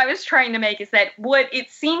point I was trying to make is that what it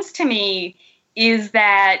seems to me is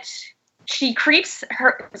that Tracy creeps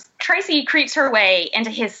her way into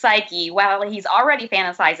his psyche while he's already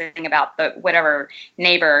fantasizing about the whatever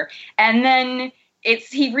neighbor, and then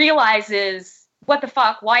he realizes, what the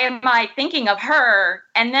fuck, why am I thinking of her?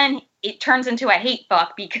 And then it turns into a hate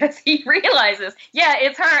fuck because he realizes, yeah,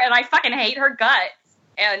 it's her, and I fucking hate her guts.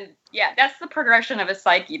 And yeah, that's the progression of his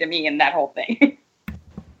psyche to me in that whole thing.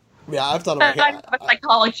 Yeah, I've thought about I have a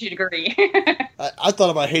psychology degree. I thought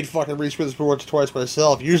about hate fucking Reese Witherspoon once or twice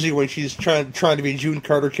myself. Usually when she's trying to be June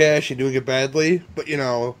Carter Cash and doing it badly, but you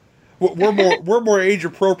know, we're more age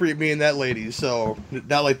appropriate, me and that lady. So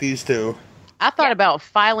not like these two. I thought about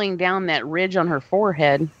filing down that ridge on her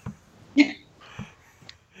forehead.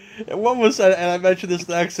 And what was, and I mentioned this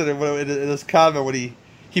next in this comment when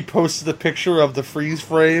he posted the picture of the freeze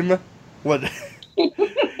frame when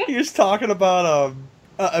he was talking about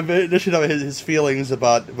initially his feelings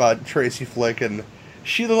about Tracy Flick, and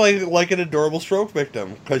she looked like an adorable stroke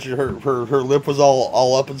victim because her lip was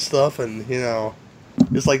all up and stuff, and you know,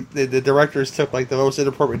 it's like the directors took like the most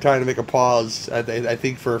inappropriate time to make a pause. I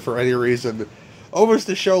think for any reason, almost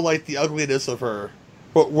to show like the ugliness of her.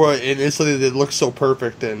 And instantly it looks so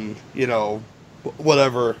perfect, and you know,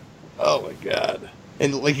 whatever. Oh my god!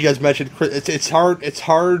 And like you guys mentioned, it's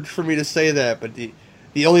hard for me to say that, but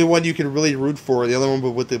the only one you can really root for, the only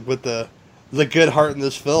one with the good heart in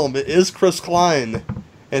this film, is Chris Klein,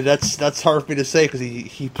 and that's hard for me to say because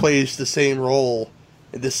he plays the same role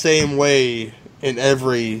in the same way in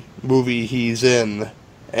every movie he's in,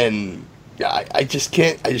 and I just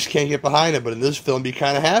can't get behind him. But in this film, you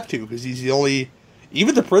kind of have to because he's the only.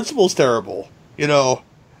 Even the principal's terrible, you know.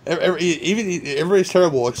 Everybody's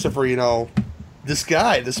terrible except for, you know, this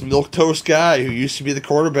guy, this milquetoast guy who used to be the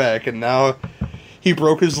quarterback, and now he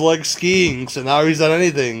broke his leg skiing, so now he's done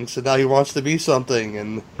anything, so now he wants to be something,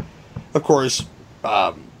 and of course,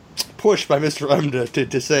 pushed by Mr. M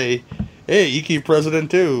to say, hey, you keep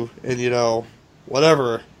president too, and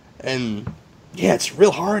whatever, and yeah, it's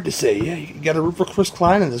real hard to say, yeah, you gotta root for Chris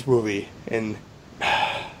Klein in this movie, and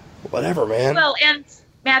whatever, man. Well, and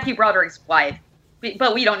Matthew Broderick's wife,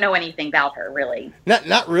 but we don't know anything about her, really.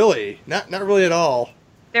 Not really. Not really at all.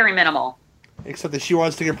 Very minimal. Except that she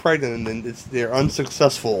wants to get pregnant, and they're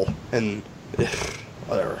unsuccessful, and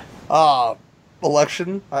whatever.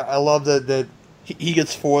 Election. I love that he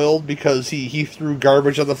gets foiled because he threw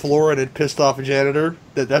garbage on the floor and it pissed off a janitor.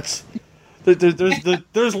 There's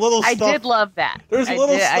little stuff. I did love that. There's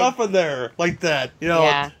stuff in there like that.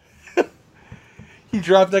 Yeah. He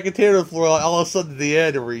dropped that container on the floor. All of a sudden, at the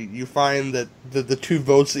end, where you find that the 2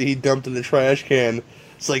 votes that he dumped in the trash can.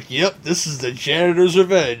 It's like, yep, this is the janitor's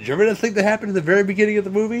revenge. Remember that thing that happened at the very beginning of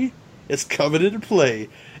the movie? It's coming into play.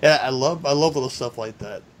 Yeah, I love little stuff like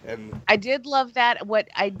that. And I did love that. What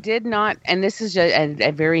I did not, and this is just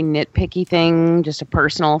a very nitpicky thing, just a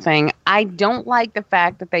personal thing. I don't like the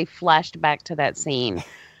fact that they flashed back to that scene.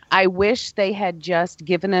 I wish they had just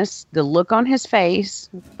given us the look on his face,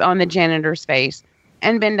 on the janitor's face,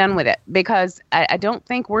 and been done with it, because I don't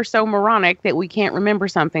think we're so moronic that we can't remember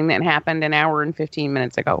something that happened an hour and 15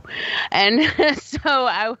 minutes ago. And so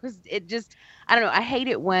I don't know. I hate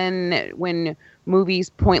it when movies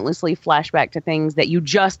pointlessly flash back to things that you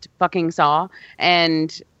just fucking saw.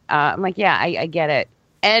 And I'm like, yeah, I get it.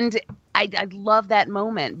 And I love that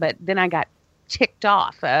moment, but then I got ticked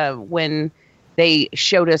off when they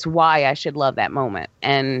showed us why I should love that moment.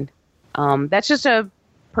 And that's just a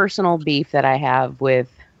personal beef that I have with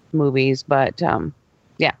movies, but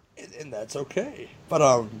yeah. And that's okay.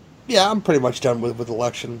 But yeah, I'm pretty much done with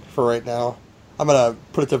Election for right now. I'm gonna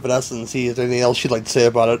put it to Vanessa and see if there's anything else she'd like to say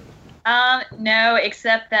about it. No,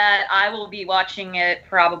 except that I will be watching it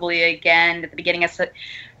probably again at the beginning of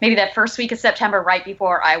maybe that first week of September, right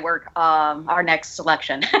before I work our next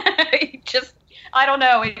election. I don't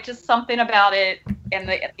know. It's just something about it and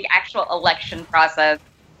the actual election process.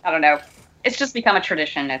 I don't know. It's just become a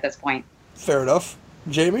tradition at this point. Fair enough.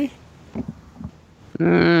 Jamie?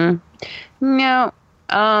 No.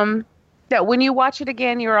 That when you watch it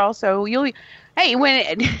again, hey,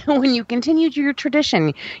 when you continue your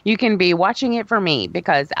tradition, you can be watching it for me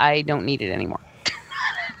because I don't need it anymore.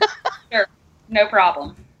 Sure. No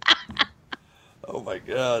problem. Oh my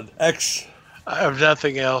God. X. I have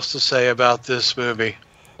nothing else to say about this movie.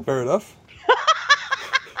 Fair enough.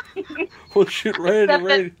 We'll shoot right Except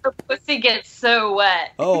away. that her pussy gets so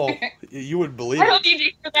wet. Oh, you wouldn't believe I it. don't need to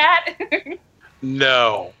hear that.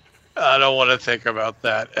 No, I don't want to think about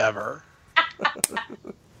that ever.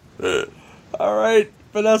 All right,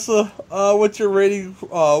 Vanessa, what's your rating?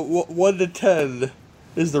 1 to 10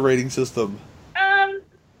 is the rating system.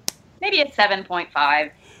 Maybe a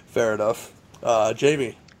 7.5. Fair enough.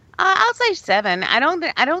 Jamie? I'll say 7. I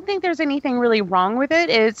don't think there's anything really wrong with it.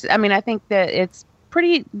 I think that it's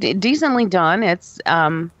pretty decently done. It's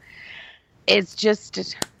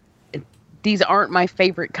just these aren't my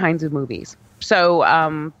favorite kinds of movies.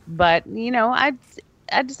 So, but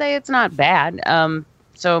I'd say it's not bad.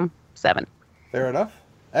 So 7. Fair enough.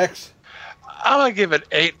 X. I'm gonna give it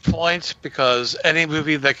 8 points because any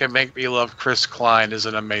movie that can make me love Chris Klein is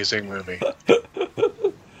an amazing movie.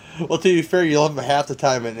 Well, to be fair, you love him half the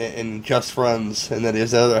time in Just Friends, and then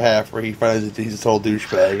there's the other half where he finds he's a total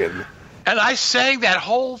douchebag. And I sang that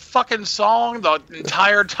whole fucking song the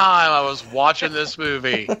entire time I was watching this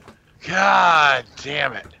movie. God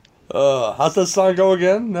damn it. How's that song go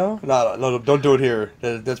again? No, don't do it here.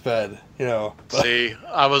 That's bad. See,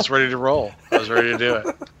 I was ready to roll. I was ready to do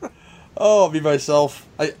it. Oh, me myself,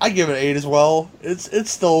 I give it an 8 as well.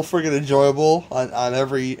 It's still friggin' enjoyable on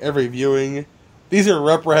every viewing. These are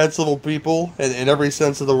reprehensible people in every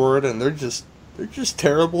sense of the word, and they're just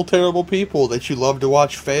terrible, terrible people that you love to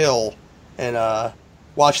watch fail and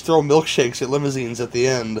watch throw milkshakes at limousines at the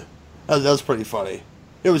end. That was pretty funny.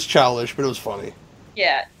 It was childish, but it was funny.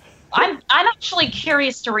 Yeah. I'm actually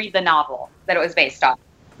curious to read the novel that it was based on.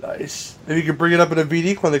 Nice. Maybe you could bring it up in a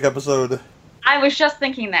VD Clinic episode. I was just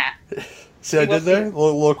thinking that. See what I did there? A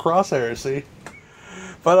little crosshair, see?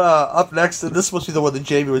 But up next, and this must be the one that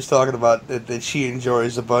Jamie was talking about, that she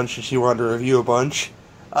enjoys a bunch and she wanted to review a bunch.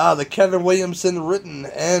 The Kevin Williamson written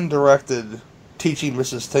and directed Teaching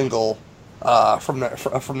Mrs. Tingle from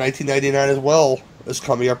 1999 as well is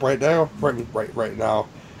coming up right now. Right now.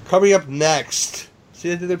 Coming up next. See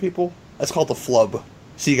what I did there, people? That's called The Flub.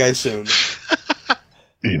 See you guys soon.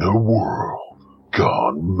 In a world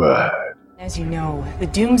gone mad. As you know, the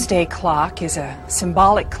Doomsday Clock is a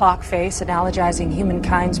symbolic clock face analogizing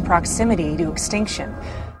humankind's proximity to extinction.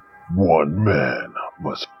 One man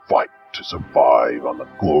must fight to survive on the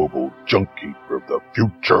global junkie of the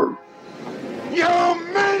future. You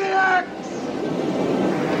maniacs!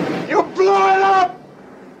 You blew it up!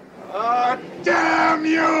 Oh, damn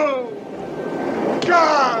you!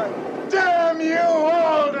 God damn you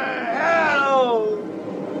all to hell!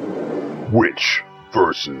 Which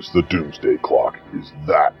versus the Doomsday Clock is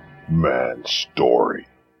that man's story.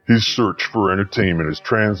 His search for entertainment is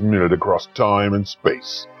transmitted across time and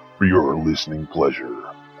space for your listening pleasure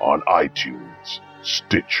on iTunes,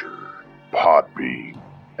 Stitcher, Podbean,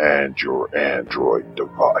 and your Android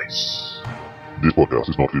device. This podcast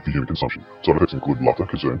is not fit for human consumption. Side effects include laughter,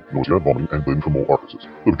 concern, nausea, vomiting, and bleeding from all orifices.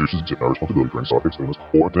 The producers accept no responsibility for any side effects, illness,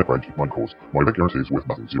 or event range might cause. My event guarantees worth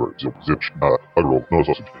nothing. Zero. Zilch. Overall, no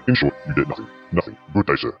sausage. In short, you get nothing. Nothing. Good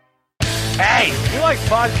day, sir. Hey, you like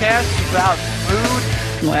podcasts about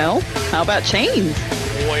food? Well, how about chains?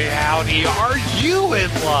 Boy, howdy, are you in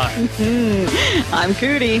luck? I'm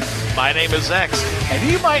Cootie. My name is X,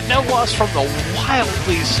 and you might know us from the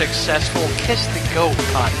wildly successful Kiss the Goat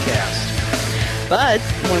podcast. But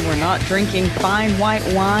when we're not drinking fine white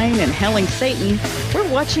wine and helling Satan, we're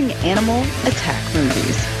watching animal attack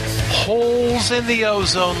movies. Holes in the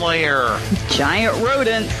ozone layer. Giant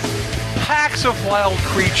rodents. Packs of wild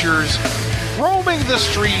creatures roaming the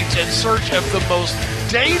streets in search of the most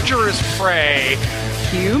dangerous prey.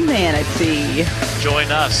 Humanity.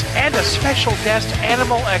 Join us and a special guest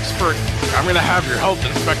animal expert. I'm going to have your health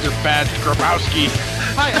inspector badge, Grabowski.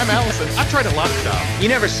 Hi, I'm Allison. I've tried a lot of stuff. You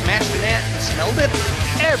never smashed an ant and smelled it?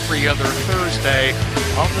 Every other Thursday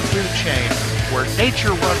on the food chain, where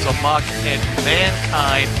nature runs amok and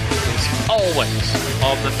mankind is always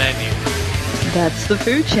on the menu. That's The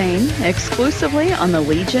Food Chain, exclusively on the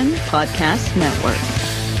Legion Podcast Network.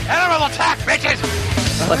 Animal attack, bitches!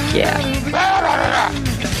 Fuck yeah.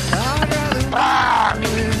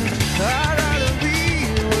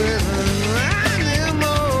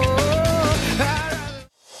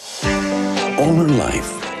 All her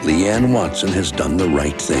life, Leanne Watson has done the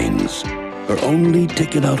right things. Her only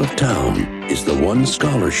ticket out of town is the one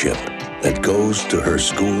scholarship that goes to her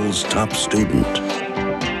school's top student.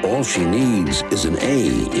 All she needs is an A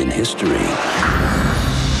in history.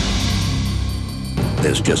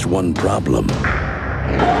 There's just one problem.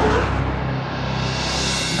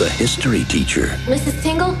 The history teacher. Mrs.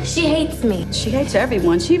 Tingle, she hates me. She hates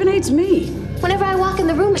everyone. She even hates me. Whenever I walk in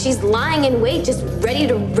the room, she's lying in wait, just ready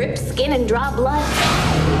to rip skin and draw blood.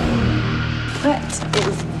 What is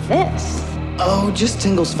this? Oh, just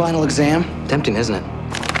Tingle's final exam. Tempting, isn't it?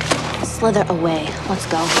 Slither away. Let's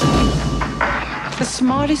go. The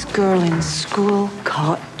smartest girl in school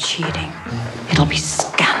caught cheating. It'll be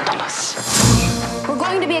scandalous. We're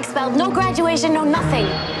going to be expelled. No graduation, no nothing.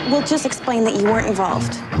 We'll just explain that you weren't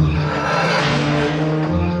involved.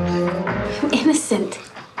 I'm innocent.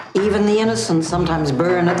 Even the innocent sometimes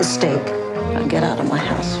burn at the stake. Now get out of my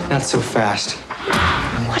house. Not so fast.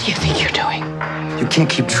 What do you think you're doing? You can't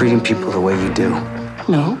keep treating people the way you do.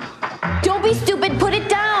 No. Don't be stupid. Put it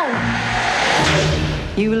down.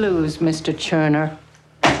 You lose, Mr. Turner.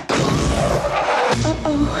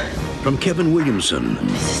 Uh-oh. From Kevin Williamson.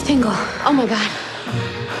 Mrs. Tingle. Oh, my God.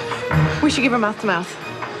 We should give her mouth-to-mouth.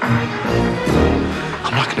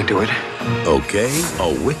 I'm not gonna do it. Okay,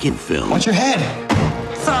 a wicked film. Watch your head.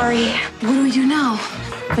 Sorry. What do we do now?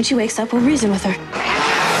 When she wakes up, we'll reason with her.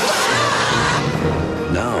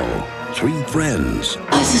 Now, three friends.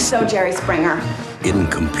 This is so Jerry Springer. In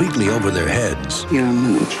completely over their heads. You're a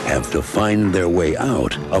mooch. Have to find their way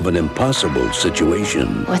out of an impossible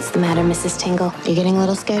situation. What's the matter, Mrs. Tingle? You getting a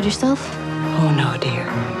little scared yourself? Oh, no, dear.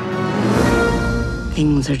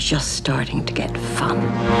 Things are just starting to get fun.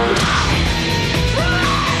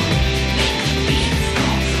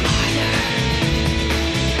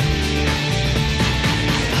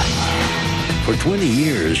 For 20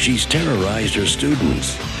 years, she's terrorized her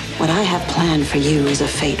students. What I have planned for you is a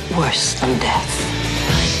fate worse than death.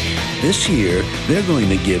 This year, they're going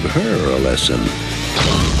to give her a lesson.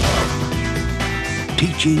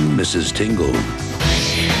 Teaching Mrs. Tingle.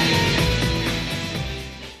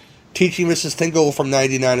 Teaching Mrs. Tingle from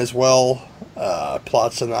 99 as well.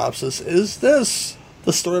 Plot synopsis is this.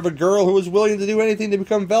 The story of a girl who is willing to do anything to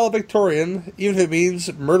become valedictorian, even if it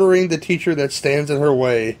means murdering the teacher that stands in her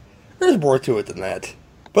way. There's more to it than that.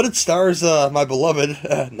 But it stars my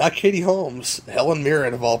beloved, not Katie Holmes, Helen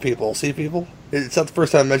Mirren of all people. See, people? It's not the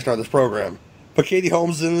first time I mentioned her on this program. But Katie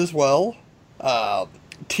Holmes is in it as well.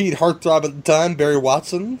 Teen heartthrob at the time, Barry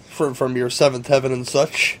Watson, from Your Seventh Heaven and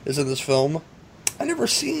such, is in this film. I never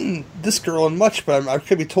seen this girl in much, but I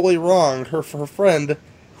could be totally wrong. Her friend,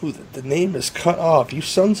 who the name is cut off. You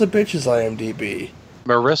sons of bitches, IMDb.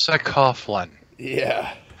 Marissa Coughlan.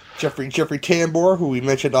 Yeah. Jeffrey Tambor, who we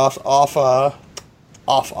mentioned off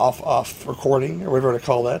recording, or whatever you want to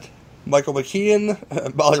call that. Michael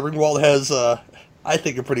McKean. Molly Ringwald has, I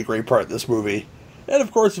think, a pretty great part in this movie. And,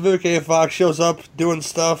 of course, Vivica A. Fox shows up doing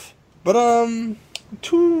stuff. But,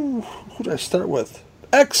 who did I start with?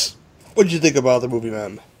 X, what did you think about the movie,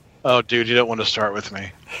 man? Oh, dude, you don't want to start with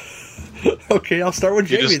me. Okay, I'll start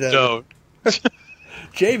with You Jamie just then. don't.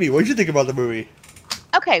 Jamie, what did you think about the movie?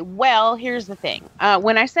 Okay, well, here's the thing.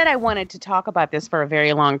 When I said I wanted to talk about this for a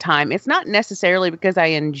very long time, it's not necessarily because I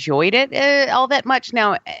enjoyed it all that much.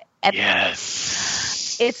 Now,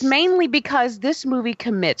 yes, it's mainly because this movie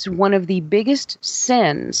commits one of the biggest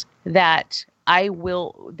sins that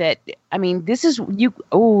this is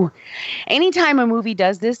anytime a movie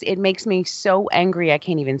does this, it makes me so angry I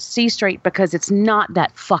can't even see straight because it's not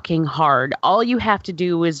that fucking hard. All you have to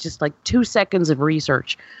do is just like 2 seconds of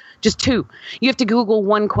research. Just 2. You have to Google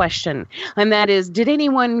one question, and that is, did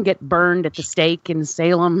anyone get burned at the stake in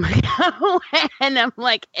Salem? And I'm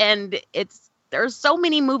like, there's so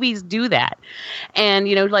many movies do that. And,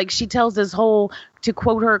 like she tells this whole, to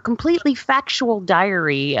quote her, completely factual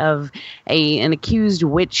diary of an accused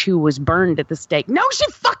witch who was burned at the stake. No, she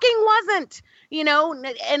fucking wasn't,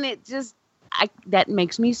 and it just, that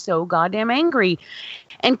makes me so goddamn angry.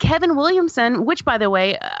 And Kevin Williamson, which, by the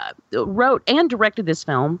way, wrote and directed this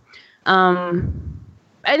film, and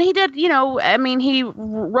he did, he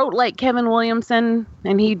wrote like Kevin Williamson,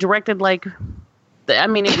 and he directed like,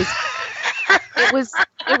 it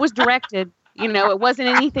was directed, it wasn't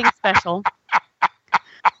anything special.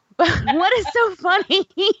 But what is so funny?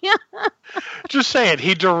 Just saying,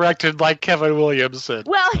 he directed like Kevin Williamson.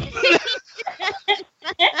 Well,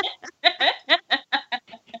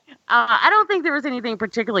 I don't think there was anything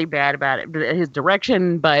particularly bad about it, his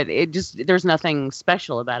direction, but there's nothing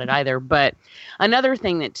special about it either. But another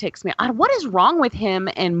thing that ticks me, what is wrong with him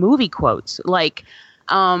and movie quotes? Like,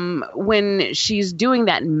 when she's doing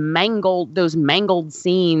those mangled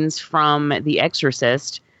scenes from The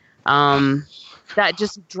Exorcist, that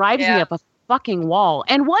just drives me up a fucking wall.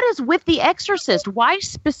 And what is with The Exorcist? Why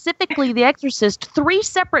specifically The Exorcist? 3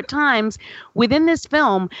 separate times within this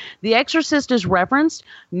film, The Exorcist is referenced.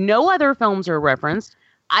 No other films are referenced.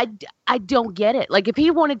 I don't get it. Like, if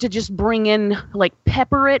he wanted to just bring in, like,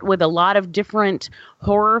 pepper it with a lot of different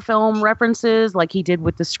horror film references, like he did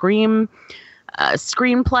with the screenplay,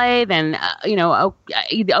 then,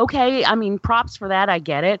 okay. I mean, props for that. I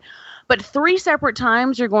get it. But 3 separate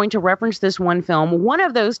times you're going to reference this one film. One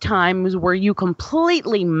of those times where you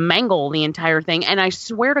completely mangle the entire thing. And I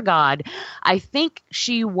swear to God, I think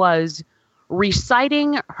she was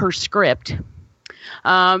reciting her script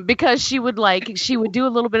because she would do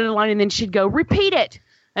a little bit of the line and then she'd go, repeat it.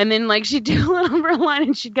 And then like she'd do a little bit of line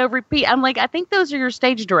and she'd go, repeat. I'm like, I think those are your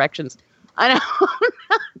stage directions. I know.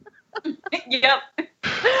 Yep.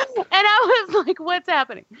 And I was like, what's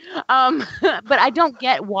happening? But I don't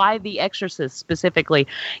get why The Exorcist specifically.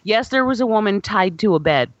 Yes, there was a woman tied to a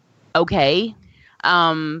bed. Okay.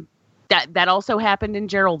 That also happened in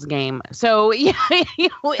Gerald's Game. So, yeah,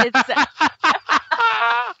 it's...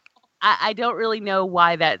 I don't really know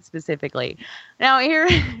why that specifically. Now, here...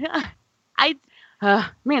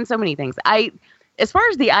 so many things. As far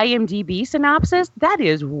as the IMDb synopsis, that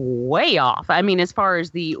is way off. I mean, as far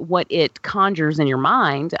as what it conjures in your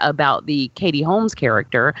mind about the Katie Holmes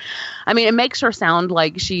character, I mean, it makes her sound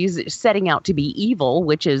like she's setting out to be evil,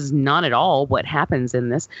 which is not at all what happens in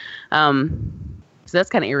this. So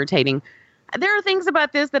that's kind of irritating. There are things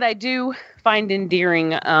about this that I do find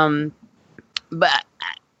endearing, but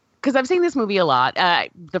because I've seen this movie a lot.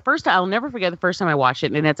 I'll never forget the first time I watched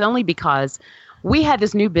it, and it's only because we had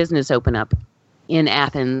this new business open up in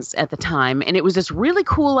Athens at the time. And it was this really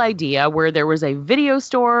cool idea where there was a video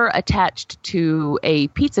store attached to a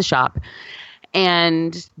pizza shop,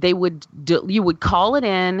 and you would call it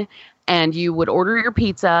in and you would order your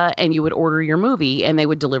pizza and you would order your movie, and they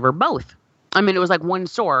would deliver both. I mean, it was like one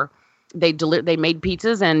store. They made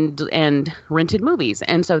pizzas and rented movies.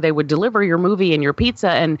 And so they would deliver your movie and your pizza.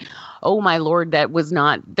 And oh my Lord, there was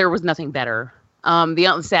nothing better.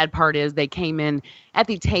 The sad part is they came in at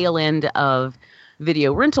the tail end of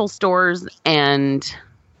video rental stores and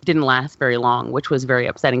didn't last very long, which was very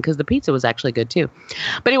upsetting because the pizza was actually good too.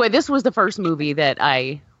 But anyway, this was the first movie that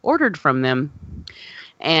I ordered from them.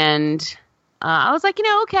 And I was like,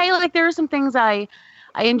 okay, like there are some things I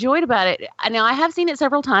enjoyed about it. Now, I have seen it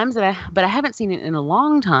several times, but I haven't seen it in a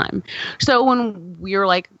long time. So when we were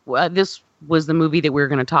like, this was the movie that we were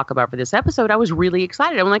going to talk about for this episode, I was really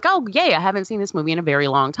excited. I'm like, oh, yay, I haven't seen this movie in a very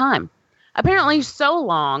long time. Apparently so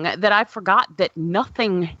long that I forgot that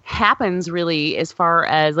nothing happens really as far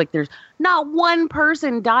as, like, there's not one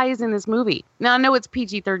person dies in this movie. Now, I know it's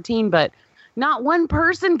PG-13, but not one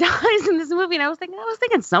person dies in this movie. And I was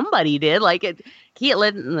thinking somebody did. Like, it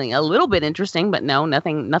a little bit interesting, but no,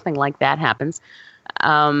 nothing like that happens.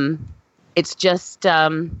 It's just,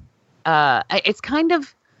 it's kind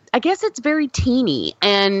of, I guess it's very teeny,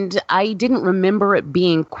 and I didn't remember it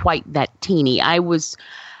being quite that teeny. I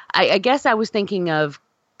guess I was thinking of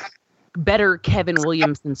better Kevin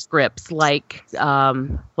Williamson scripts, like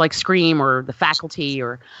Scream or The Faculty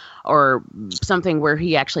or something where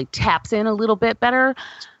he actually taps in a little bit better.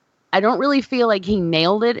 I don't really feel like he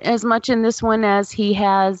nailed it as much in this one as he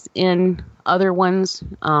has in other ones.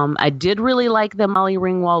 I did really like the Molly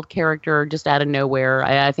Ringwald character just out of nowhere.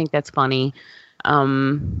 I think that's funny.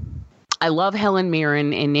 I love Helen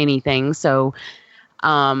Mirren in anything, so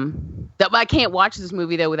I can't watch this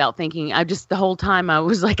movie though without thinking. The whole time I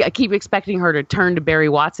was like, I keep expecting her to turn to Barry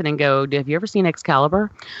Watson and go, "Have you ever seen Excalibur?"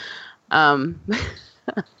 Like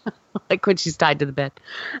when she's tied to the bed.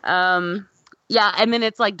 Yeah, and then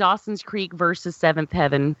it's like Dawson's Creek versus Seventh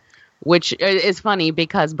Heaven, which is funny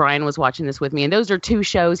because Brian was watching this with me, and those are two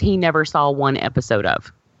shows he never saw one episode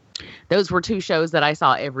of. Those were two shows that I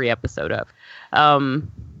saw every episode of.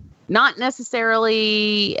 Not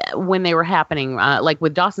necessarily when they were happening. Like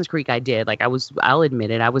with Dawson's Creek, I did. Like I'll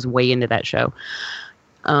admit it, I was way into that show.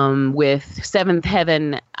 With Seventh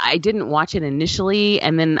Heaven, I didn't watch it initially,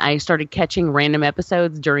 and then I started catching random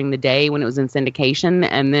episodes during the day when it was in syndication,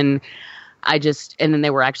 and then they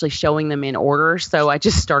were actually showing them in order, so I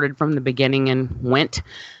just started from the beginning and went.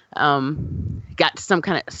 Got some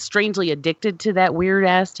kind of strangely addicted to that weird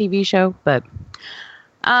ass TV show, but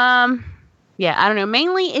yeah, I don't know.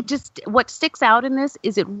 Mainly, what sticks out in this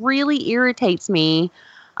is it really irritates me.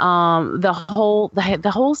 The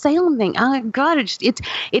whole Salem thing. Oh God,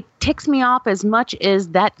 it ticks me off as much as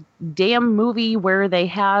that damn movie where they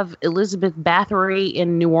have Elizabeth Bathory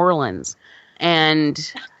in New Orleans,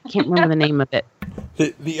 and I can't remember the name of it.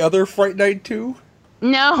 The other Fright Night 2?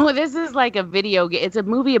 No, this is like a video game. It's a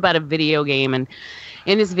movie about a video game, and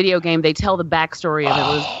in this video game, they tell the backstory of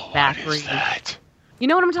Elizabeth Bathory. What is that? You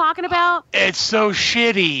know what I'm talking about? It's so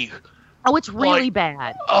shitty. Oh, it's really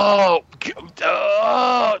bad. Oh,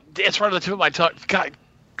 it's right on the tip of my tongue. God,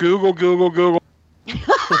 Google.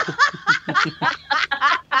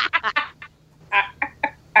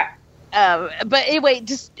 But anyway,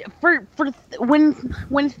 just for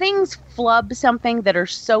when things flub something that are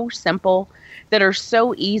so simple, that are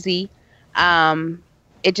so easy,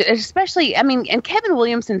 especially, I mean, and Kevin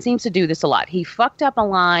Williamson seems to do this a lot. He fucked up a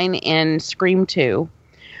line in Scream 2,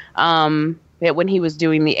 when he was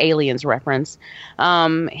doing the Aliens reference.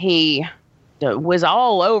 He was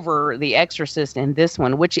all over The Exorcist in this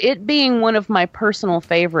one, which, it being one of my personal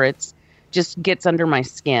favorites, just gets under my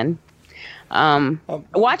skin.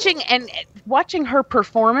 Watching her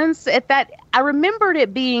performance at that, I remembered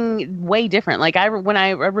it being way different. Like I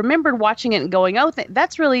remembered watching it and going, "Oh,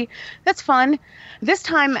 that's fun." This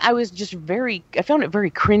time I was just I found it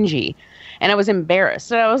very cringy, and I was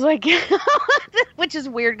embarrassed. And I was like, which is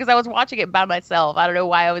weird because I was watching it by myself. I don't know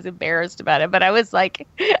why I was embarrassed about it, but I was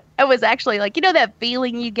actually like, you know, that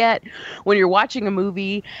feeling you get when you're watching a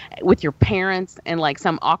movie with your parents and like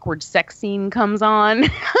some awkward sex scene comes on.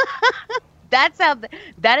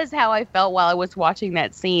 That is how I felt while I was watching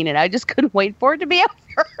that scene, and I just couldn't wait for it to be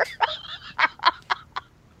over.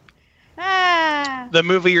 The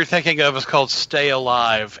movie you're thinking of is called Stay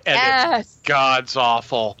Alive, and it's God's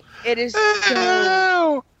awful. It is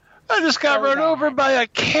so... I just got run over by a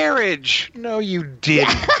carriage. No, you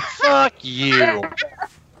didn't. Fuck you.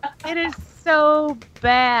 It is so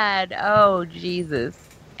bad. Oh, Jesus.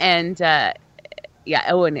 And, and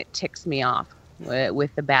it ticks me off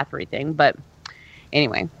with the Bathory thing. But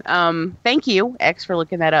anyway, thank you, X, for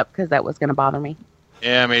looking that up, because that was going to bother me.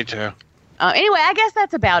 Yeah, me too. Anyway, I guess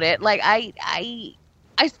that's about it. Like, I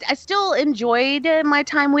still enjoyed my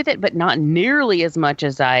time with it, but not nearly as much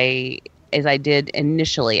as I did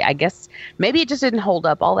initially. I guess maybe it just didn't hold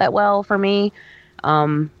up all that well for me.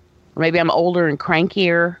 Maybe I'm older and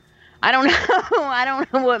crankier. I don't know. I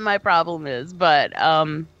don't know what my problem is, but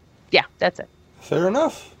yeah, that's it. Fair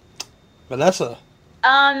enough. Vanessa.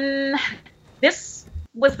 This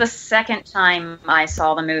was the second time I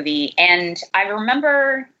saw the movie, and I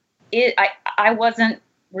remember it. I wasn't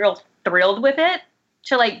real thrilled with it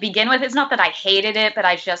to like begin with. It's not that I hated it, but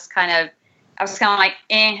I was kind of like,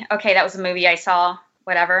 okay, that was a movie I saw,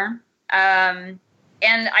 whatever. And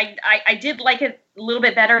and I did like it a little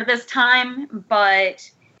bit better this time, but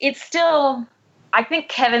it's still, I think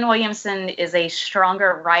Kevin Williamson is a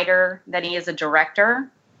stronger writer than he is a director.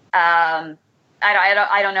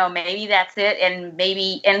 I don't know, maybe that's it, and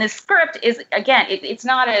the script is, again, it's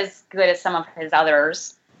not as good as some of his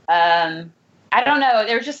others. I don't know,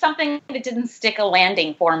 there's just something that didn't stick a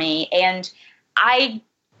landing for me, and I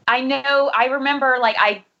remember, like,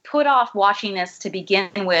 I put off watching this to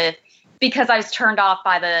begin with because I was turned off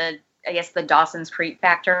by the Dawson's Creek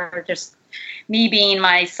factor, just me being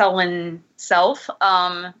my sullen self.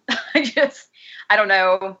 I don't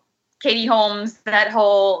know, Katie Holmes,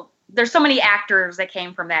 there's so many actors that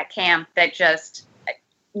came from that camp that just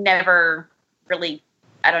never really,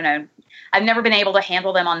 I don't know, I've never been able to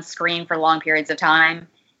handle them on screen for long periods of time.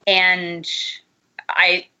 And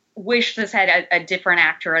I wish this had a different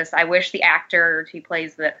actress. I wish the actor who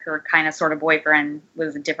plays her kind of sort of boyfriend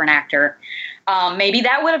was a different actor. Maybe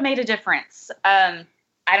that would have made a difference. I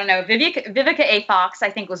don't know. Vivica A. Fox, I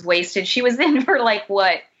think, was wasted. She was in for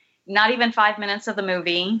not even 5 minutes of the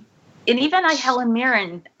movie. And even Helen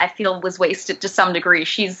Mirren, I feel, was wasted to some degree.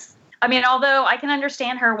 Although I can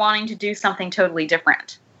understand her wanting to do something totally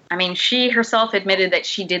different. I mean, she herself admitted that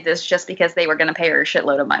she did this just because they were going to pay her a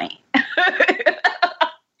shitload of money.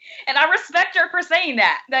 And I respect her for saying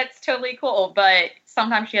that. That's totally cool. But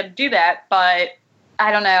sometimes she had to do that. But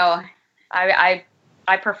I don't know. I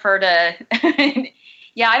prefer to.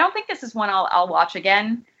 Yeah, I don't think this is one I'll watch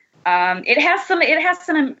again. It has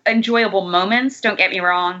some enjoyable moments. Don't get me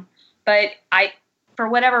wrong, but for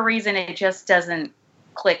whatever reason, it just doesn't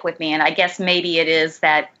click with me. And I guess maybe it is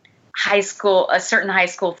that a certain high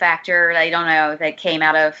school factor. I don't know, that came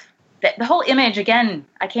out of the whole image. Again,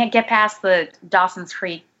 I can't get past the Dawson's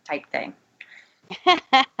Creek type thing.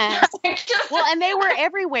 Well, and they were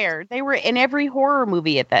everywhere. They were in every horror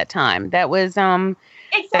movie at that time. That was exactly.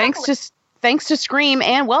 Thanks to Scream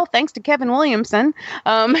and, well, thanks to Kevin Williamson.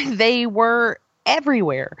 They were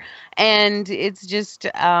everywhere. And it's just,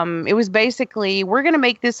 it was basically, we're going to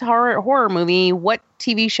make this horror movie. What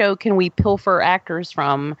TV show can we pilfer actors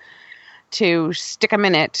from to stick them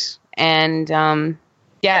in it? And,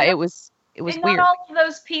 it was weird. Not all of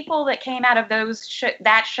those people that came out of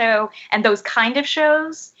that show and those kind of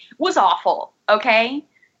shows was awful, okay?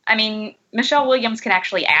 I mean, Michelle Williams can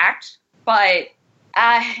actually act, but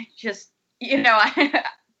I just, I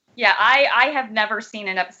have never seen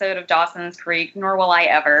an episode of Dawson's Creek, nor will I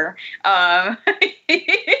ever.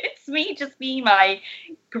 It's me just being my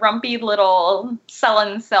grumpy little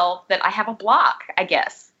sullen self that I have a block, I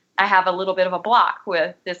guess. I have a little bit of a block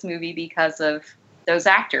with this movie because of those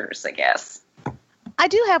actors, I guess. I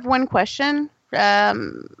do have one question.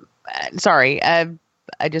 Sorry, I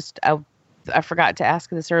forgot to ask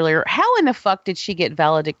this earlier. How in the fuck did she get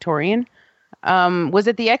valedictorian? Was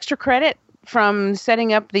it the extra credit from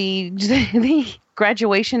setting up the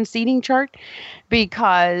graduation seating chart?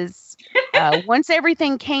 Because once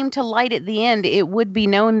everything came to light at the end, it would be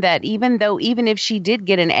known that even if she did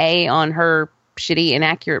get an A on her shitty,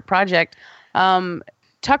 inaccurate project,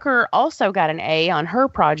 Tucker also got an A on her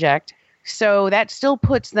project. So that still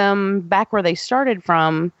puts them back where they started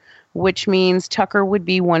from, which means Tucker would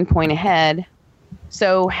be 1 point ahead.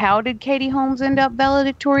 So how did Katie Holmes end up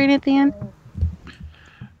valedictorian at the end?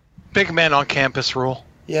 Big men on campus rule.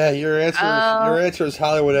 Yeah, your answer is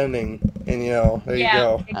Hollywood ending, and there you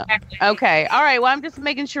go. Exactly. Okay, all right. Well, I'm just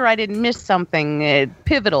making sure I didn't miss something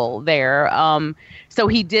pivotal there. So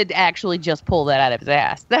he did actually just pull that out of his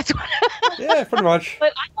ass. That's what. Yeah, pretty much.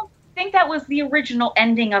 But I don't think that was the original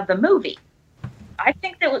ending of the movie. I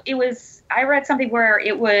think that it was. I read something where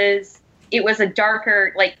it was a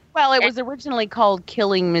darker, Well, it was originally called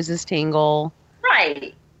Killing Mrs. Tingle.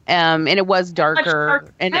 Right. And it was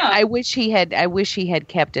darker, and I wish he had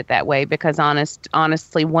kept it that way, because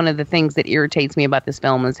honestly, one of the things that irritates me about this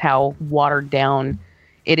film is how watered down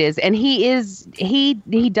it is. And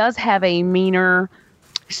he does have a meaner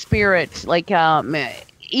spirit,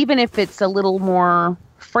 even if it's a little more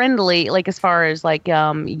friendly, as far as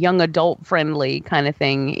young adult friendly kind of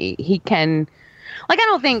thing, he can. I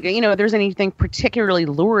don't think there's anything particularly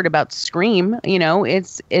lurid about Scream.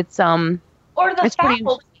 It's or the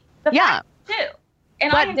faculty. Yeah, too.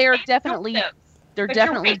 And but they're definitely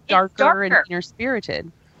darker and inner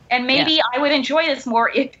spirited. And maybe I would enjoy this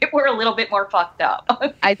more if it were a little bit more fucked up.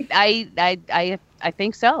 I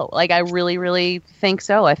think so. I really, really think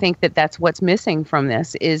so. I think that's what's missing from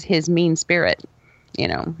this is his mean spirit.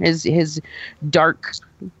 His dark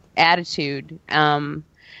attitude.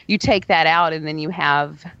 You take that out, and then you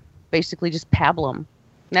have basically just pablum.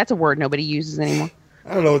 That's a word nobody uses anymore.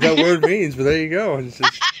 I don't know what that word means, but there you go.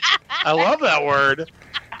 I love that word.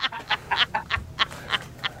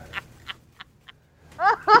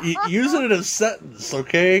 Use it in a sentence,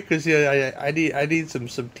 okay? Because I need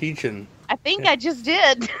some teaching. I think I just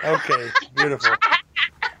did. Okay, beautiful.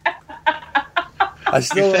 I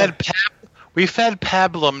still we fed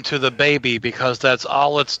pablum to the baby because that's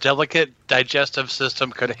all its delicate digestive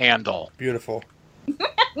system could handle. Beautiful.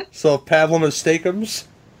 So pablum is steakums?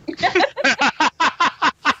 Does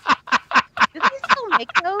he still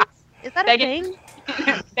make those? Is that a thing?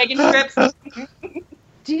 Bacon strips.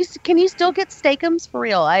 Can you still get steakums for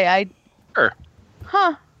real? Sure.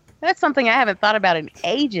 Huh. That's something I haven't thought about in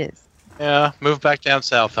ages. Yeah, move back down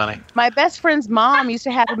south, honey. My best friend's mom used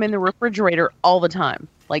to have them in the refrigerator all the time.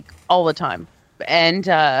 Like, all the time. And,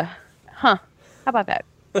 how about that?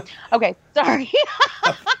 Okay, sorry.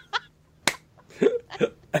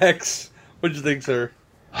 X, what'd you think, sir?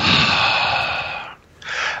 I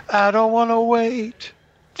don't want to wait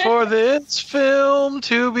for this film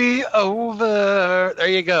to be over. There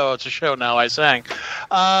you go. It's a show now, I sang.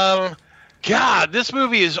 God, this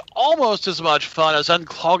movie is almost as much fun as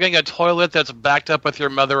unclogging a toilet that's backed up with your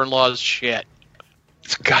mother-in-law's shit.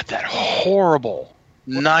 It's got that horrible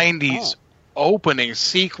 90s opening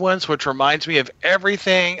sequence, which reminds me of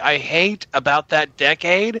everything I hate about that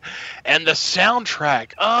decade. And the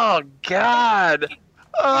soundtrack, oh, God.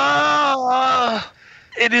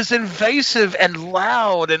 It is invasive and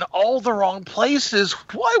loud in all the wrong places.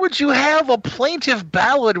 Why would you have a plaintive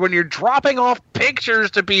ballad when you're dropping off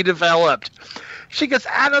pictures to be developed? She gets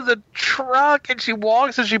out of the truck and she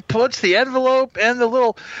walks and she puts the envelope in the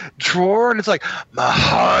little drawer and it's like, my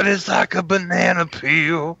heart is like a banana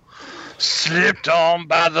peel, slipped on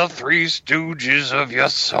by the three stooges of your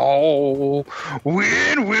soul.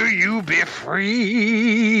 When will you be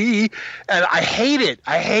free? And I hate it.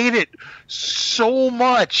 I hate it so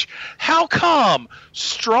much. How come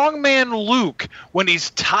strongman Luke, when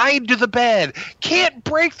he's tied to the bed, can't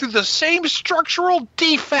break through the same structural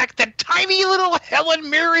defect that tiny little Helen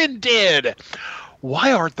Mirren did?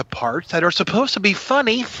 Why aren't the parts that are supposed to be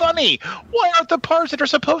funny, funny? Why aren't the parts that are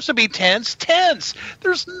supposed to be tense, tense?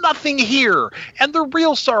 There's nothing here. And the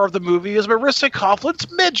real star of the movie is Marissa Coughlin's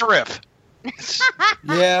midriff.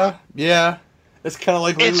 Yeah. It's kind of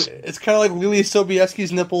like Lily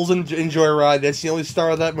Sobieski's nipples in Joyride. That's the only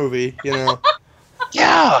star of that movie, you know.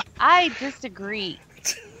 Yeah. I disagree.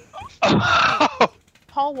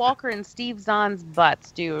 Paul Walker and Steve Zahn's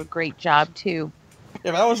butts do a great job too.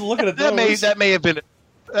 Yeah, but I was looking at those. That may have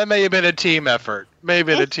been a team effort.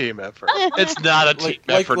 Maybe a team effort. It's not a team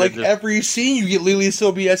effort. Like every scene, you get Lily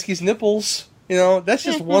Sobieski's nipples. You know, that's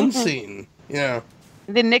just one scene. Yeah.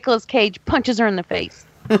 Then Nicolas Cage punches her in the face.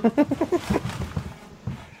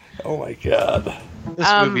 Oh my God!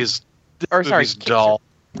 This movie's dull.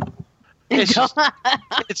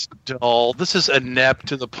 It's dull. This is inept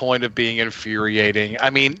to the point of being infuriating. I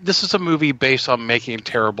mean, this is a movie based on making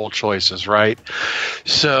terrible choices, right?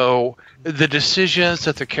 So the decisions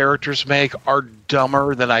that the characters make are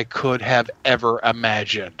dumber than I could have ever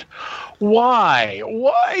imagined. Why?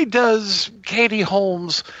 Why does Katie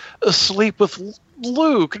Holmes sleep with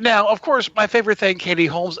Luke? Now, of course, my favorite thing Katie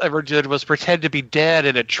Holmes ever did was pretend to be dead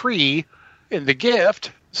in a tree in The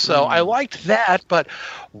Gift. So I liked that, but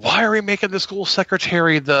why are we making the school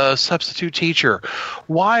secretary the substitute teacher?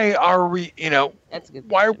 Why are we,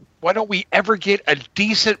 why don't we ever get a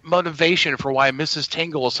decent motivation for why Mrs.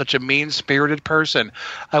 Tingle is such a mean-spirited person?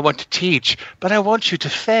 I want to teach, but I want you to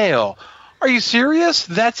fail. Are you serious?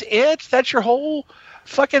 That's it? That's your whole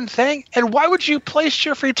fucking thing? And why would you place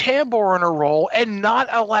Jeffrey Tambor in a role and not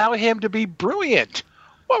allow him to be brilliant?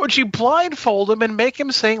 Why would you blindfold him and make him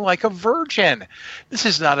sing like a virgin? This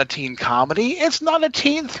is not a teen comedy. It's not a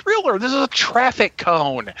teen thriller. This is a traffic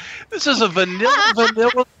cone. This is a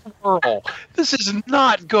vanilla swirl. This is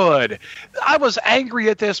not good. I was angry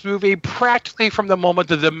at this movie practically from the moment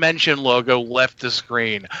the Dimension logo left the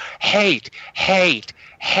screen. Hate. I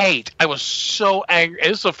was so angry.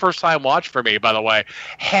 This is the first time watch for me, by the way.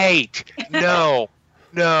 Hate. No,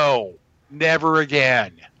 never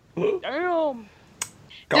again. Damn.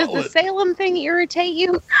 Does the Salem thing irritate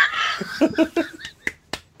you?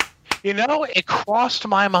 It crossed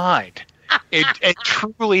my mind. It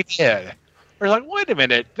truly did. We're like, wait a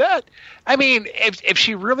minute. If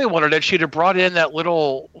she really wanted it, she'd have brought in that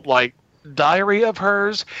little, diary of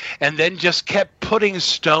hers and then just kept putting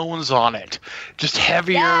stones on it. Just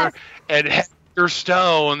heavier and heavier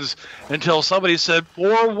stones until somebody said,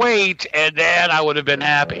 more weight, and then I would have been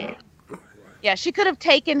happy. Yeah, she could have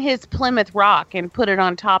taken his Plymouth Rock and put it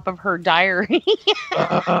on top of her diary.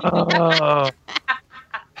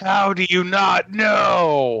 How do you not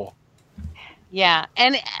know? Yeah,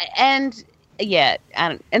 and yeah,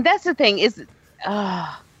 and that's the thing is.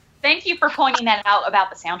 Thank you for pointing that out about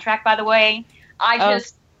the soundtrack. By the way, my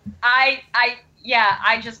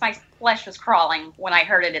flesh was crawling when I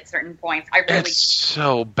heard it at certain points. It's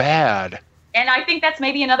so bad. And I think that's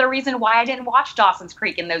maybe another reason why I didn't watch Dawson's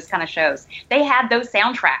Creek and those kind of shows. They had those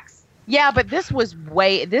soundtracks. Yeah, but this was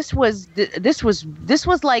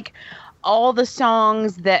like all the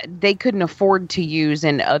songs that they couldn't afford to use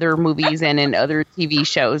in other movies and in other TV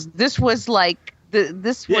shows. This was like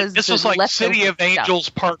this was like City of Angels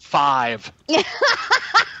Part 5.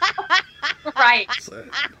 Right.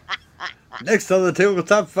 Next on the table,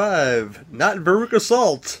 top 5, not Veruca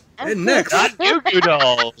Salt. And next, not Goo Goo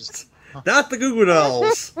Dolls. Not the Goo Goo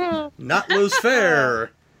Dolls. Not Liz Phair.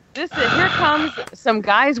 Here comes some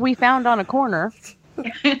guys we found on a corner.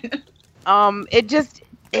 It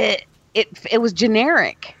was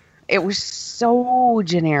generic. It was so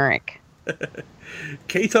generic.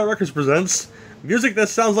 K-Town Records presents music that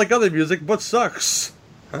sounds like other music but sucks.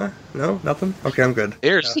 Huh? No? Nothing? Okay, I'm good.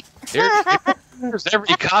 Here's every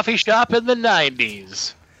coffee shop in the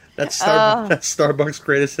 90s. That's Starbucks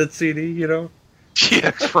greatest hit CD, you know?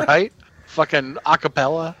 Yeah, right? Fucking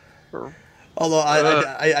acapella. Although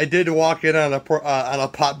I did walk in on a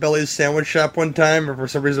Potbelly's sandwich shop one time, and for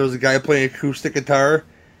some reason there was a guy playing acoustic guitar.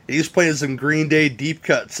 He was playing some Green Day deep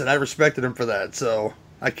cuts, and I respected him for that, so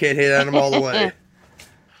I can't hate on him all the way.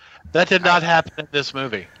 That did not happen in this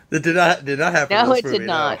movie. That did not happen in this movie. No, it did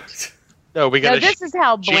not. No, we got this is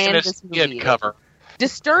how bland this movie is. Cover.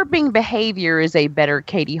 Disturbing Behavior is a better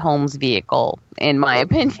Katie Holmes vehicle, in my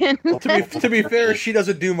opinion. Well, to be fair, she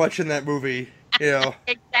doesn't do much in that movie, you know.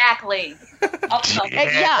 Exactly.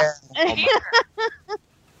 Yeah.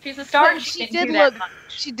 She's a star. She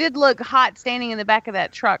did look hot standing in the back of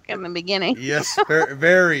that truck in the beginning. Yes, very,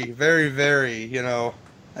 very, very, very. You know,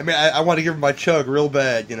 I mean, I want to give her my chug real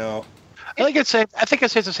bad. You know. I think it's safe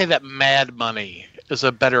to say that Mad Money is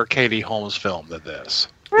a better Katie Holmes film than this.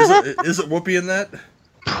 Is it Whoopi in that?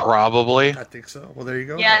 Probably. I think so. Well, there you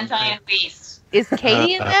go. Yeah, and Diane Weiss. Is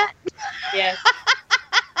Katie in that? Yes.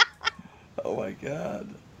 Oh my god.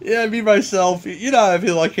 Yeah, me myself. You know, I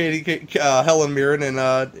feel like Helen Mirren,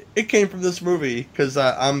 and it came from this movie because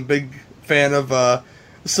I'm a big fan of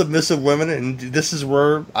submissive women, and this is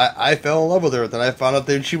where I fell in love with her. Then I found out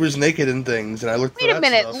that she was naked in things, and I looked. Wait a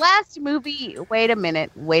minute. Stuff. Last movie. Wait a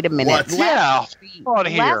minute. What?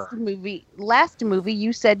 Last movie.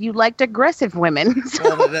 You said you liked aggressive women. So.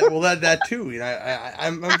 Well, that too. You know,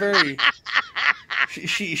 I'm very.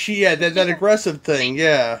 She had that aggressive thing.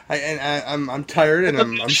 Yeah, I'm tired and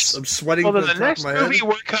I'm sweating. Well, the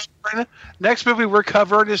next movie we're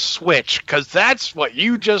covering is Switch, because that's what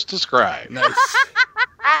you just described. Nice.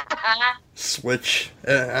 Switch.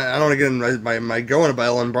 I don't want to get in my going by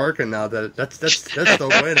Ellen Barkin now. That's no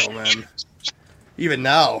bueno, man. Even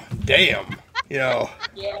now, damn. You know.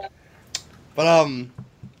 Yeah. But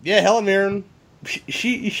yeah, Helen Mirren,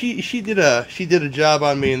 she did a job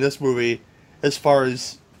on me in this movie. As far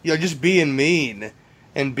as, you know, just being mean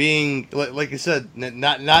and being, like I said,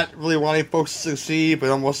 not really wanting folks to succeed,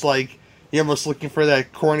 but almost like you're almost looking for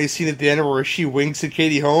that corny scene at the end where she winks at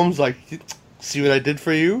Katie Holmes, like, see what I did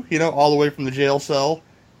for you, you know, all the way from the jail cell,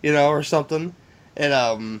 you know, or something. And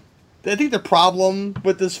I think the problem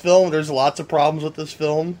with this film, there's lots of problems with this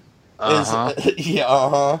film, is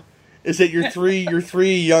that your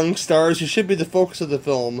three young stars who should be the focus of the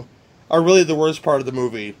film are really the worst part of the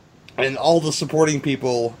movie. And all the supporting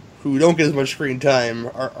people who don't get as much screen time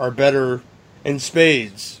are better in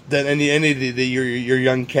spades than any of your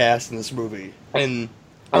young cast in this movie. And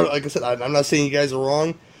like I said, I'm not saying you guys are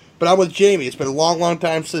wrong, but I'm with Jamie. It's been a long, long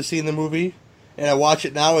time since I've seen the movie, and I watch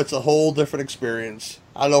it now. It's a whole different experience.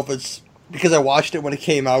 I don't know if it's because I watched it when it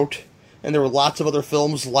came out, and there were lots of other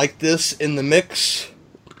films like this in the mix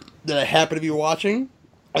that I happen to be watching,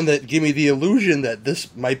 and that give me the illusion that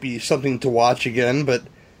this might be something to watch again, but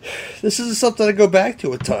this isn't something I go back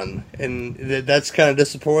to a ton, and that's kind of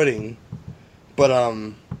disappointing. But,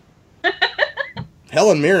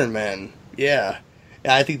 Helen Mirren, man, yeah.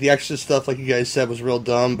 I think the extra stuff, like you guys said, was real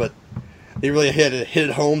dumb, but they really hit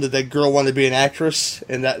it home that girl wanted to be an actress,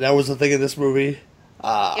 and that was the thing in this movie.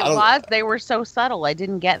 They were so subtle, I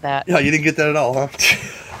didn't get that. Yeah, you didn't get that at all,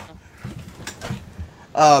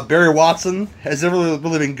 huh? Barry Watson has never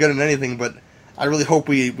really been good in anything, but I really hope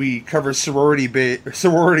we cover sorority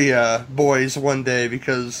boys one day,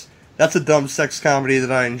 because that's a dumb sex comedy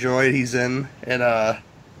that I enjoyed. He's in, and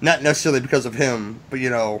not necessarily because of him, but you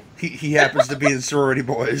know he happens to be in Sorority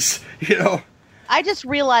Boys. You know, I just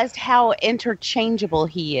realized how interchangeable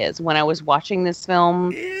he is when I was watching this film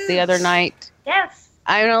the other night. Yes,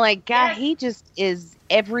 I know, like, God, he just is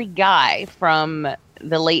every guy from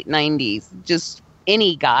the late 90s. Just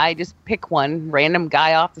any guy, just pick one random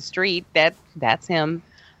guy off the street. That's him.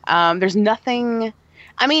 There's nothing.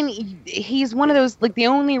 I mean, he's one of those, like, the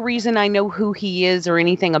only reason I know who he is or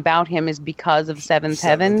anything about him is because of Seventh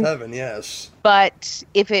Heaven. Seventh Heaven, yes. But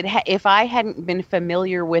if I hadn't been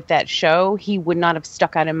familiar with that show, he would not have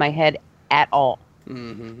stuck out in my head at all.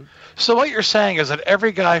 Mm-hmm. So what you're saying is that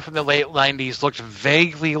every guy from the late 90s looked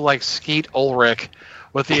vaguely like Skeet Ulrich,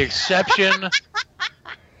 with the exception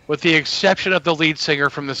of the lead singer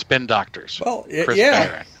from the Spin Doctors. Well, Chris yeah.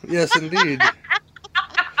 Barron. Yes, indeed.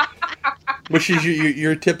 Which is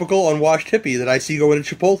your typical unwashed hippie that I see going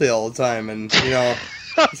to Chipotle all the time, and it's like, I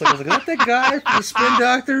was like, is that that guy from the Spin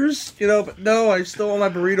Doctors? But no, I still want my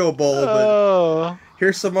burrito bowl. But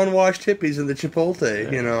here's some unwashed hippies in the Chipotle.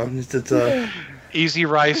 It's Easy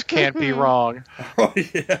rice can't be wrong. Oh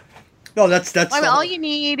yeah. No, that's. I mean, all you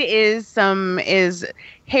need is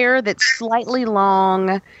hair that's slightly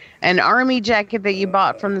long, an army jacket that you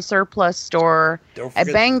bought from the surplus store, a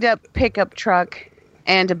banged up pickup truck,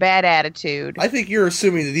 and a bad attitude. I think you're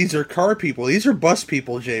assuming that these are car people. These are bus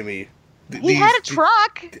people, Jamie. He had a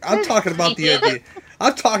truck. I'm talking about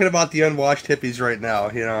I'm talking about the unwashed hippies right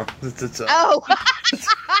now. Oh.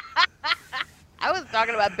 I was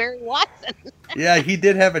talking about Barry Watson. Yeah, he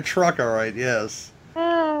did have a truck, all right. Yes.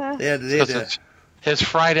 His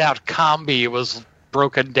fried out combi was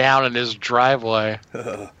broken down in his driveway.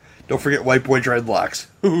 Don't forget white boy dreadlocks.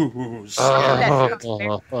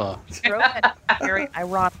 Very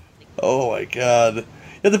ironic. Oh my god!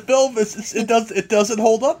 Yeah, the film it doesn't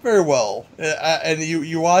hold up very well, and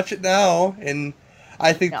you watch it now, and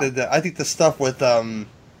I think the stuff with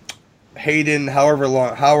Hayden,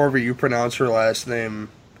 however you pronounce her last name,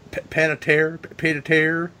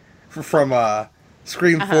 Panettiere from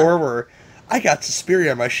Scream 4, where I got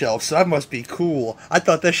Suspiria on my shelf, so I must be cool. I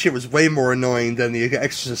thought that shit was way more annoying than the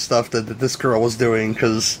Exorcist stuff that this girl was doing,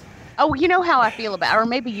 because... Oh, you know how I feel about, or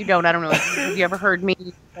maybe you don't, I don't know. Have you ever heard me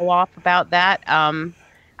go off about that?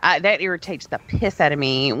 That irritates the piss out of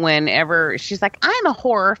me whenever she's like, I'm a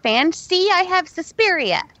horror fan, see, I have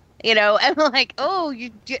Suspiria. I'm like,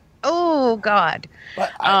 oh, God.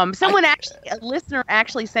 A listener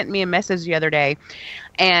actually sent me a message the other day,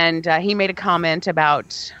 and he made a comment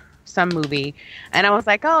about some movie, and I was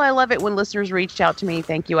like, oh, I love it when listeners reach out to me.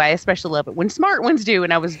 Thank you. I especially love it when smart ones do.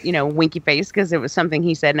 And I was, winky face because it was something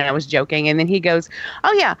he said, and I was joking. And then he goes,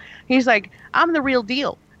 oh, yeah. He's like, I'm the real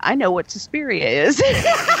deal. I know what Suspiria is. And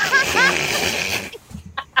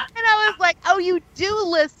I was like, oh, you do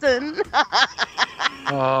listen.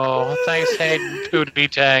 Oh, thanks, Hayden Pootie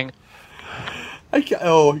Tang.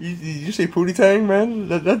 You say Pootie Tang, man?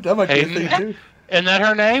 That might be a thing too. Isn't that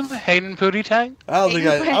her name, Hayden Pootie Tang? I don't think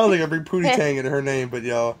I bring Pootie Tang into her name, but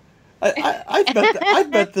I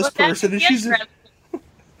met this person, and she's.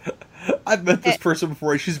 I've met this person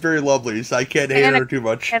before, and she's very lovely, so I can't hate her too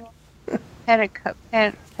much. Panettiere,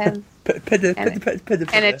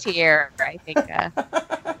 I think. I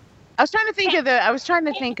was trying to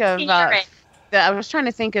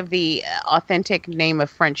think of the authentic name of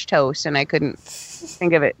French toast, and I couldn't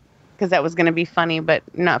think of it because that was going to be funny, but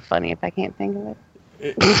not funny if I can't think of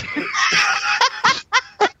it.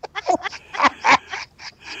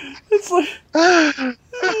 It's like,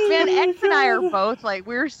 man, X and I are both like,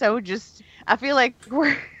 we're so just. I feel like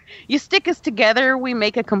you stick us together, we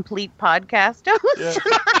make a complete podcast tonight.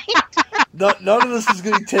 None of this is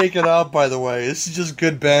getting taken out, by the way. This is just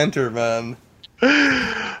good banter, man.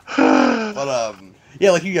 But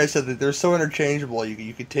like you guys said, that they're so interchangeable.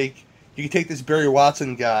 You could take this Barry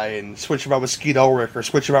Watson guy and switch him out with Skeet Ulrich, or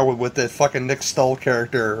switch him out with the fucking Nick Stahl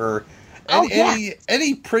character, or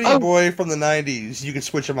any pretty boy from the 90s. You could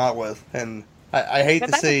switch him out with, and I hate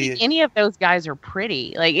to say any of those guys are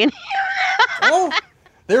pretty. Like well,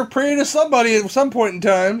 they're pretty to somebody at some point in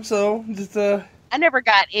time. So just I never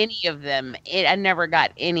got any of them. I never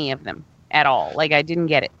got any of them at all. Like I didn't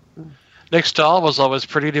get it. Nick Stahl was always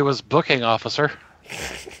pretty to his booking officer.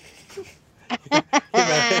 him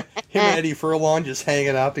and Eddie Furlong just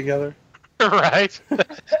hanging out together. Right.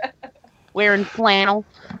 Wearing flannel.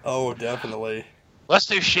 Oh, definitely. Let's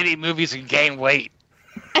do shitty movies and gain weight.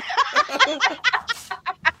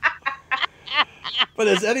 But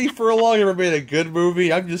has Eddie Furlong ever made a good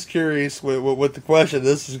movie? I'm just curious what the question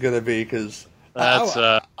this is going to be, because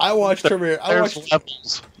I watched Terminator.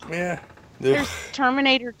 Levels. Yeah. There's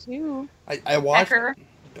Terminator 2. I watched. Pecker.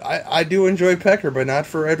 I do enjoy Pecker, but not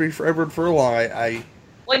for Edward Furlong.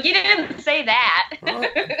 Well, you didn't say that.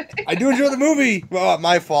 I do enjoy the movie. Well,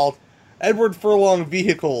 my fault. Edward Furlong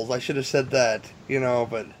Vehicles. I should have said that.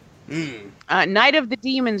 But Night of the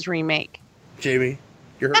Demons remake. Jamie,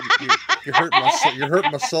 you're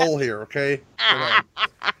hurting my soul here, okay?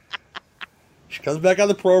 She comes back on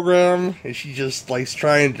the program, and she just likes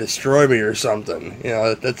trying to destroy me or something. You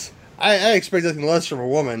know, that's... I expect nothing less from a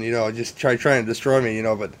woman, you know, just trying to destroy me, you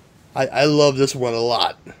know, but I love this one a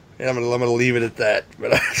lot. And I'm gonna leave it at that.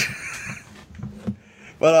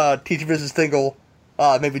 But Teaching Mrs. Tingle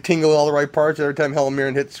maybe tingle in all the right parts every time Helen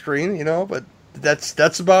Mirren hits the screen, you know, but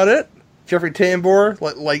that's about it. Jeffrey Tambor,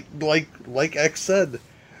 like X said,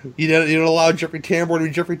 you don't allow Jeffrey Tambor to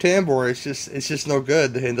be Jeffrey Tambor. It's just no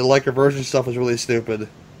good. And the like aversion stuff was really stupid.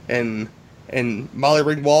 And Molly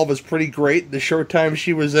Ringwald was pretty great the short time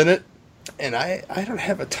she was in it. And I don't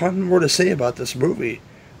have a ton more to say about this movie.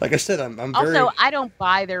 Like I said, I'm very... Also, I don't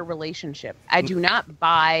buy their relationship. I do not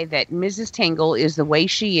buy that Mrs. Tingle is the way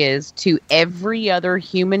she is to every other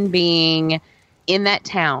human being in that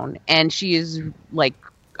town. And she is, like,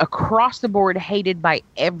 across the board hated by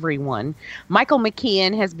everyone. Michael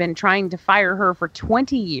McKean has been trying to fire her for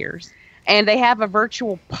 20 years. And they have a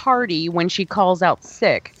virtual party when she calls out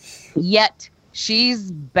sick. Yet,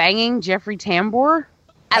 she's banging Jeffrey Tambor?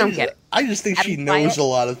 I don't get it. I just think she knows a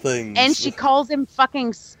lot of things. And she calls him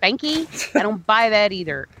fucking Spanky? I don't buy that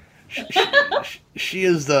either. She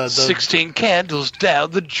is the 16 candles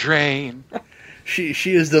down the drain. She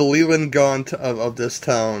is the Leland Gaunt of this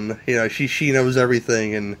town. You know, she knows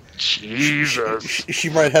everything, and Jesus. She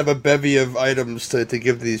might have a bevy of items to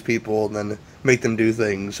give to these people and then make them do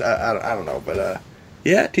things. I don't know, but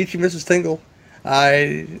yeah, Teaching Mrs. Tingle.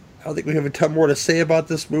 I don't think we have a ton more to say about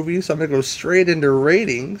this movie, so I'm going to go straight into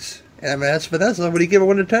ratings. And I'm going to ask Vanessa, what do you give it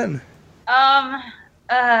 1 to 10?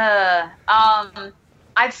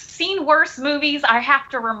 I've seen worse movies. I have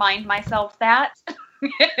to remind myself that.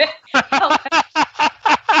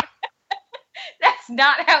 That's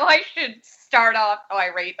not how I should start off how I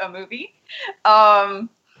rate a movie.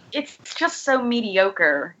 It's just so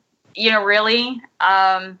mediocre. You know, really?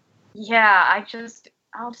 Yeah,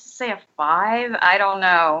 I'll just say a 5. I don't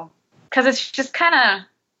know. Because it's just kind of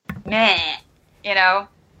meh, you know?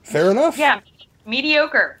 Fair enough. Yeah,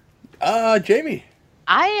 mediocre. Jamie.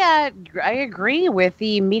 I agree with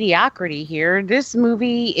the mediocrity here. This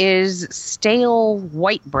movie is stale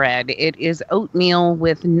white bread. It is oatmeal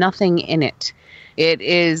with nothing in it. It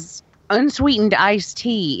is unsweetened iced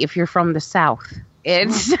tea if you're from the South.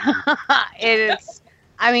 It's,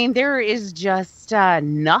 I mean, there is just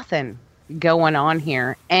nothing going on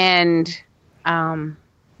here. And,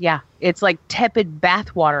 yeah, it's like tepid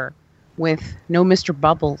bathwater with no Mr.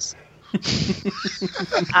 Bubbles.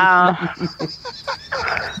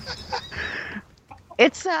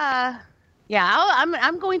 It's yeah,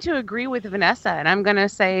 I'm going to agree with Vanessa, and I'm going to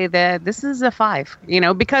say that this is a 5, you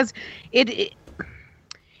know, because it's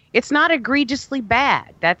not egregiously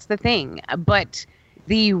bad. That's the thing. But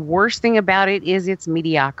the worst thing about it is its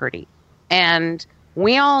mediocrity. And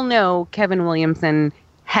we all know Kevin Williamson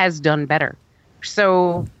has done better.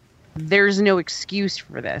 So there's no excuse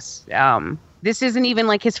for this. This isn't even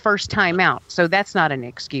like his first time out, so that's not an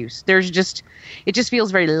excuse. It just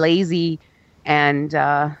feels very lazy and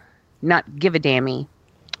not give a dammy.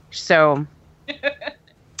 So,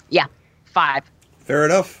 yeah, 5. Fair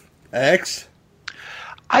enough. X?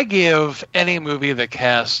 I give any movie that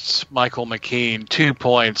casts Michael McKean 2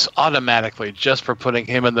 points automatically just for putting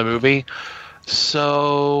him in the movie.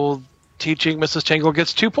 So, Teaching Mrs. Tingle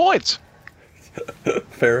gets 2 points.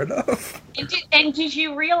 Fair enough. And did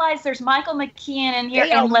you realize there's Michael McKean in here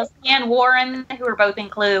and Leslie Ann Warren, who are both in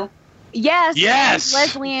Clue? Yes.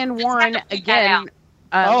 Leslie Ann Warren again.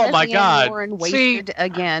 Oh my God! Warren wasted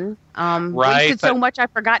again. Right, wasted so much I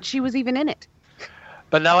forgot she was even in it.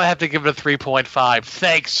 But now I have to give it a 3.5.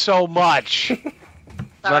 Thanks so much,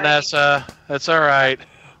 Vanessa. That's all right.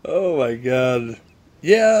 Oh my God.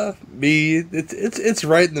 Yeah, me. It's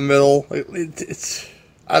right in the middle. It's.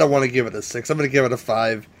 I don't want to give it a 6. I'm going to give it a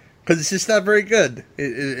 5 because it's just not very good.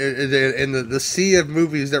 In the sea of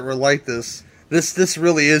movies that were like this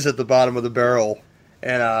really is at the bottom of the barrel,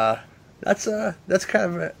 and that's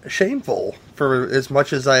kind of shameful for as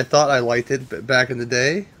much as I thought I liked it back in the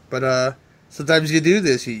day. But sometimes you do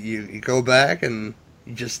this. You go back and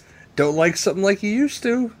you just don't like something like you used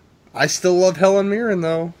to. I still love Helen Mirren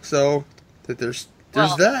though, so there's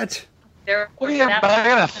that. I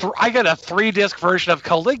got a 3-disc version of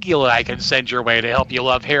Caligula I can send your way to help you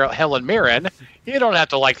love Helen Mirren. You don't have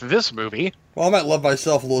to like this movie. Well, I might love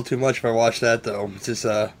myself a little too much if I watch that, though. It's just,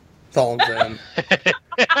 that's all I'm saying.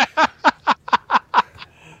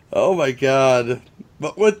 Oh, my God.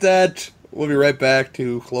 But with that, we'll be right back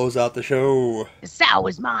to close out the show. Sal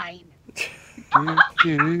is mine. Now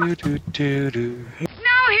here's some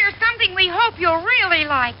you're really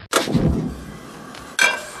like.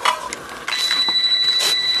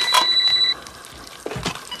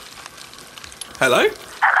 Hello?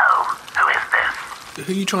 Hello, who is this?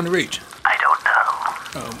 Who are you trying to reach? I don't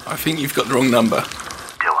know. I think you've got the wrong number.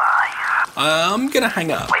 Do I? I'm gonna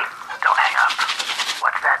hang up. Wait, don't hang up.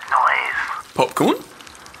 What's that noise? Popcorn?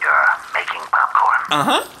 You're making popcorn?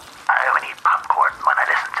 Uh-huh. I only eat popcorn when I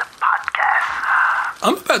listen to podcasts.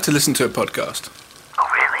 I'm about to listen to a podcast. Oh,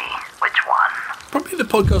 really? Which one? Probably the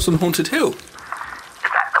podcast on Haunted Hill. Is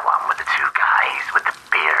that the one with the two guys with the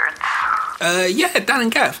beards? Yeah, Dan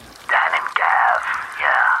and Gav. Dan and Gav,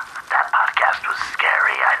 yeah. That podcast was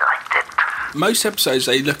scary. I liked it. Most episodes,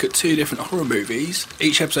 they look at 2 different horror movies.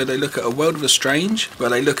 Each episode, they look at A World of the Strange, where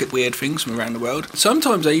they look at weird things from around the world.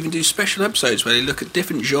 Sometimes they even do special episodes where they look at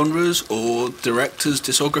different genres or directors'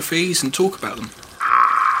 discographies and talk about them.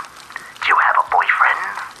 Do you have a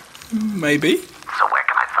boyfriend? Maybe. So where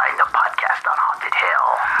can I find the podcast on Haunted Hill?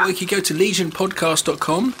 Well, you could go to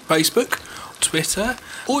legionpodcast.com, Facebook, Twitter,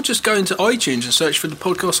 or just go into iTunes and search for the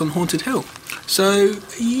podcast on Haunted Hill. So,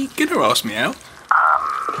 are you gonna ask me out?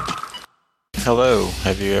 Hello,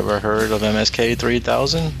 have you ever heard of MSK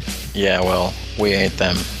 3000? Yeah, well, we ain't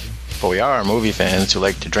them. But we are movie fans who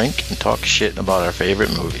like to drink and talk shit about our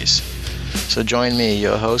favorite movies. So join me,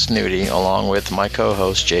 your host Nudie, along with my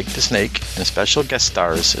co-host Jake the Snake, and special guest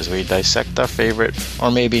stars as we dissect our favorite,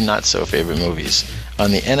 or maybe not so favorite movies,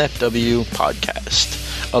 on the NFW podcast,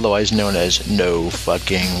 otherwise known as No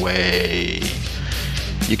Fucking Way.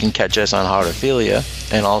 You can catch us on Heartophilia,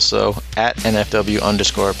 and also at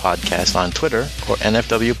NFW_podcast on Twitter, or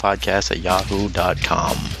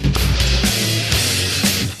NFWpodcast@yahoo.com.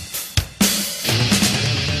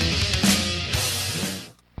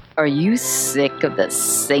 Are you sick of the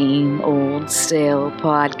same old stale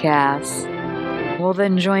podcasts? Well,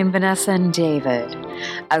 then join Vanessa and David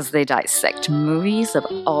as they dissect movies of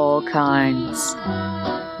all kinds.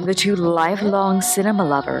 The 2 lifelong cinema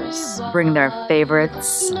lovers bring their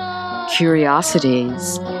favorites,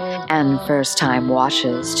 curiosities, and first-time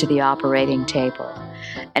watches to the operating table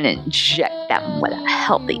and inject them with a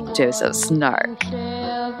healthy dose of snark.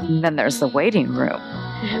 Then there's the waiting room,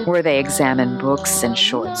 where they examine books and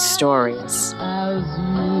short stories.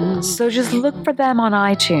 So just look for them on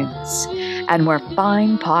iTunes and where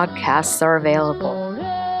fine podcasts are available.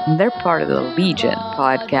 They're part of the Legion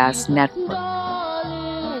Podcast Network.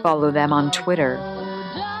 Follow them on Twitter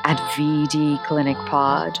at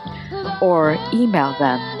VDClinicPod or email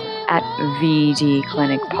them at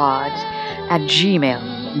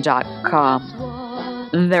vdclinicpod@gmail.com.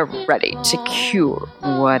 They're ready to cure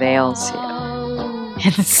what ails you.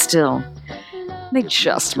 And still, they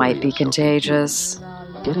just might be contagious.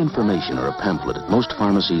 Get information or a pamphlet at most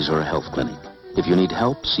pharmacies or a health clinic. If you need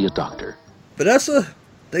help, see a doctor. Vanessa,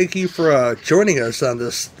 thank you for joining us on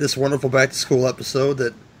this wonderful back-to-school episode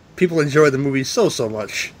that people enjoy the movie so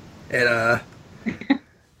much. And,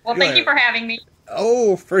 well, thank you for having me.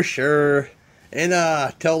 Oh, for sure. And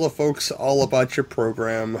tell the folks all about your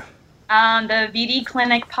program. The VD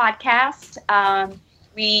Clinic podcast.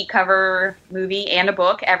 We cover movie and a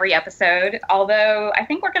book every episode, although I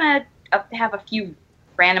think we're going to have a few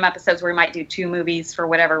random episodes where we might do 2 movies for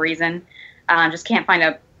whatever reason. Just can't find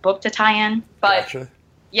a book to tie in. But gotcha.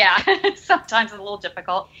 Yeah, sometimes it's a little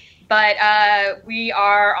difficult. But we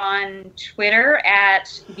are on Twitter at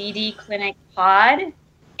VD Clinic Pod,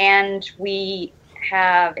 and we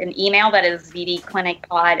have an email that is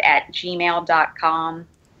vdclinicpod@gmail.com.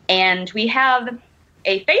 And we have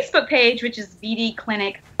a Facebook page, which is VD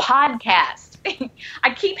Clinic Podcast. I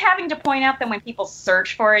keep having to point out that when people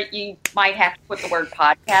search for it, you might have to put the word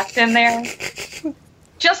podcast in there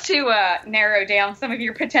just to narrow down some of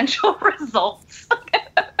your potential results.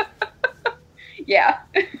 Yeah.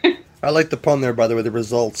 I like the pun there, by the way. The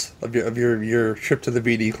results of your trip to the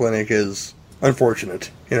VD clinic is unfortunate,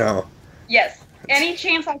 you know. Yes. Any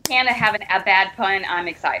chance I can to have a bad pun, I'm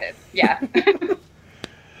excited. Yeah.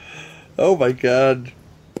 Oh my God,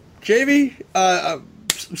 Jamie, I'm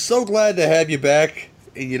so glad to have you back.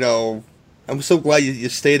 You know, I'm so glad you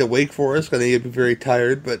stayed awake for us. I know you'd be very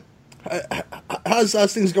tired, but how's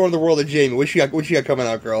things going in the world of Jamie? What you got coming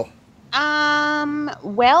out, girl?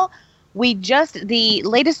 Well, the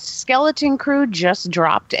latest Skeleton Crew just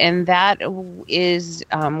dropped, and that is,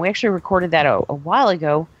 we actually recorded that a while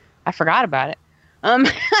ago. I forgot about it. And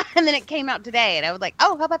then it came out today, and I was like,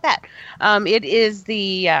 oh, how about that? It is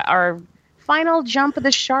our final Jump of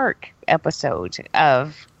the Shark episode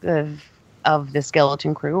of the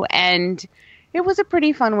Skeleton Crew, and it was a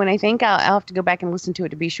pretty fun one, I think. I'll have to go back and listen to it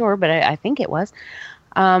to be sure, but I think it was.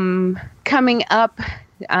 Coming up,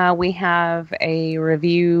 we have a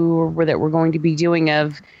review that we're going to be doing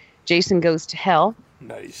of Jason Goes to Hell.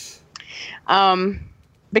 Nice.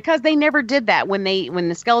 Because they never did that when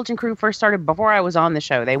the Skeleton Crew first started. Before I was on the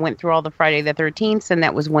show, they went through all the Friday the 13th, and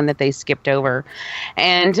that was one that they skipped over.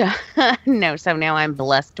 And no, so now I'm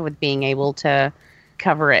blessed with being able to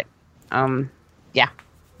cover it. Yeah,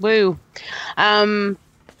 woo.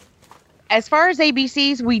 As far as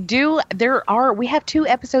ABCs, we have 2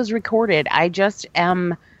 episodes recorded. I just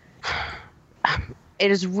it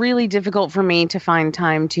is really difficult for me to find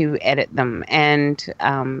time to edit them. And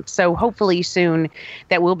so hopefully soon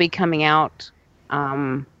that will be coming out.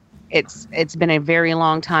 It's been a very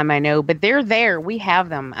long time, I know, but they're there. We have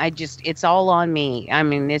them. It's all on me. I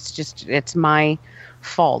mean, it's my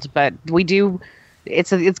fault, but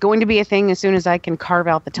it's going to be a thing as soon as I can carve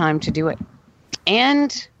out the time to do it.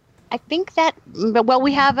 And I think that,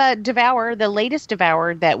 we have Devour, the latest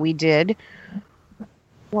Devour that we did.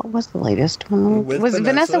 What was the latest one? Was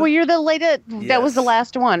Vanessa? Were you the latest? Yes. That was the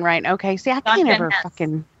last one, right? Okay. See, I can't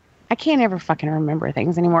ever fucking remember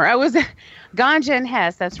things anymore. I was Ganja and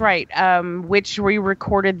Hess. That's right. Which we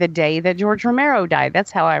recorded the day that George Romero died.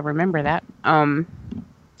 That's how I remember that.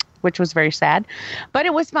 Which was very sad, but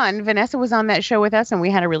it was fun. Vanessa was on that show with us, and we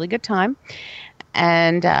had a really good time.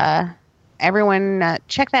 And everyone,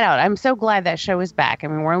 check that out. I'm so glad that show is back. I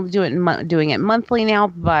mean, we're only doing it monthly now,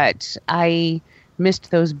 but I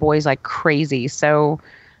missed those boys like crazy. So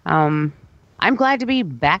I'm glad to be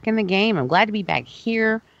back in the game. I'm glad to be back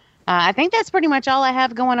here. I think that's pretty much all I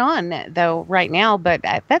have going on, though, right now. But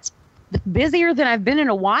that's busier than I've been in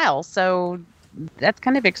a while. So that's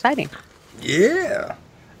kind of exciting. Yeah.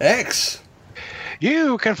 X.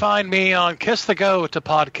 You can find me on Kiss the Goat, a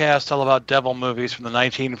podcast all about devil movies from the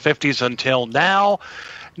 1950s until now.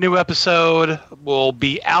 New episode will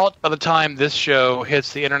be out by the time this show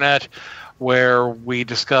hits the internet, where we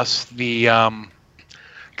discuss the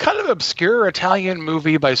kind of obscure Italian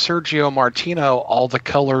movie by Sergio Martino, All the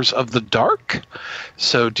Colors of the Dark.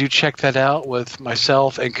 So do check that out with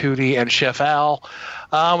myself and Cootie and Chef Al.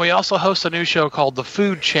 We also host a new show called The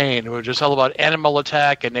Food Chain, which is all about Animal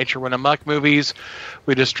Attack and Nature Went Amok movies.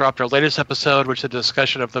 We just dropped our latest episode, which is a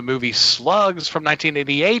discussion of the movie Slugs from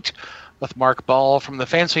 1988 with Mark Ball from the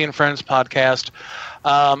Fancy and Friends podcast.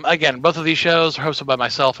 Again, both of these shows are hosted by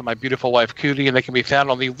myself and my beautiful wife, Cootie, and they can be found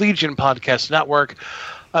on the Legion Podcast Network.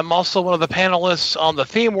 I'm also one of the panelists on the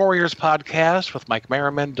Theme Warriors podcast with Mike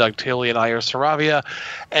Merriman, Doug Tilley, and Ira Saravia.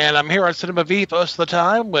 And I'm here on Cinema Veep most of the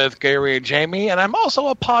time with Gary and Jamie. And I'm also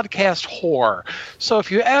a podcast whore. So if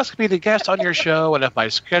you ask me to guest on your show, and if my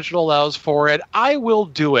schedule allows for it, I will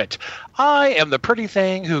do it. I am the pretty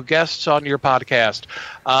thing who guests on your podcast.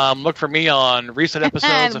 Look for me on recent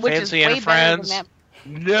episodes of Fancy and Friends.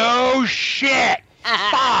 No shit!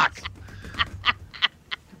 Fuck!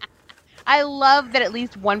 I love that at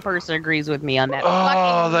least one person agrees with me on that.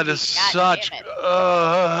 Oh, that is such...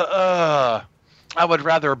 I would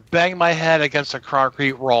rather bang my head against a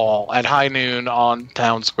concrete wall at high noon on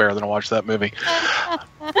Town Square than watch that movie.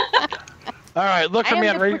 All right, look for me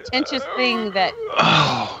on... pretentious thing that...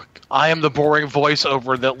 Oh, I am the boring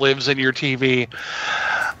voiceover that lives in your TV.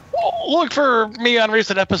 Look for me on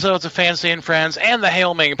recent episodes of Fancy and Friends and the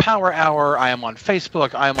Hail Ming Power Hour. I am on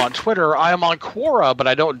Facebook. I am on Twitter. I am on Quora, but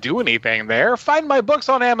I don't do anything there. Find my books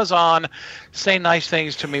on Amazon. Say nice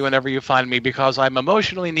things to me whenever you find me, because I'm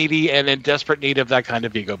emotionally needy and in desperate need of that kind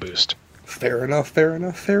of ego boost. Fair enough, fair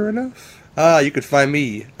enough, fair enough. You could find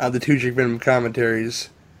me on the Two Drink Minimum commentaries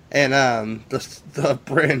and on the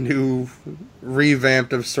brand new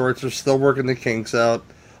revamped of sorts. We're still working the kinks out.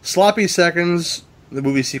 Sloppy Seconds, the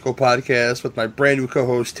movie sequel podcast with my brand new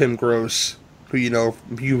co-host Tim Gross, who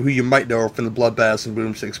you might know from the Bloodbaths and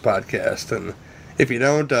Boomsticks podcast. And if you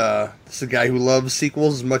don't, this is a guy who loves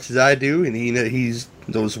sequels as much as I do, and he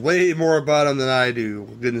knows way more about them than I do.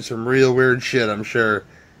 We're getting some real weird shit, I'm sure,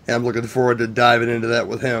 and I'm looking forward to diving into that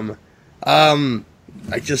with him.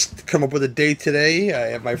 I just come up with a date today.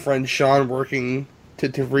 I have my friend Sean working to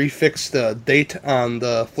refix the date on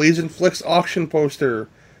the Fleas and Flicks auction poster.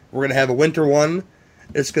 We're going to have a winter one.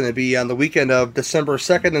 It's going to be on the weekend of December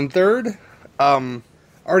 2nd and 3rd.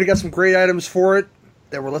 Already got some great items for it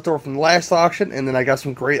that were left over from the last auction, and then I got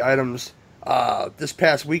some great items this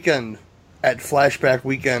past weekend at Flashback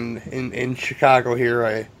Weekend in Chicago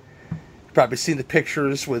here. You've probably seen the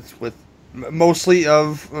pictures with mostly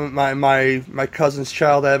of my cousin's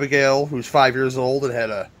child, Abigail, who's 5 years old and had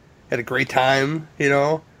a great time, you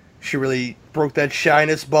know. She really broke that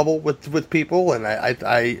shyness bubble with people, and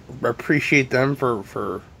I appreciate them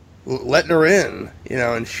for letting her in, you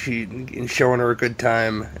know, and showing her a good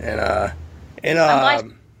time, and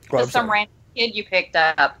And just some random kid you picked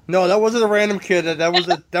up. No, that wasn't a random kid.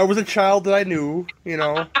 That was a child that I knew. You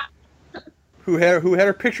know, who had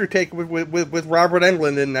her picture taken with Robert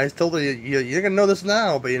Englund, and I told her, you're gonna know this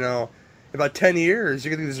now, but you know, in about 10 years,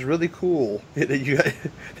 you're gonna think this is really cool that you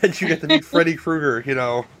get to meet Freddy Krueger. You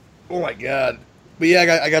know, oh my god. But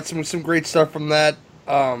yeah, I got some great stuff from that.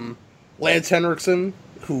 Lance Henriksen,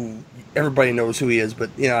 who everybody knows who he is,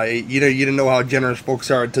 but you didn't know how generous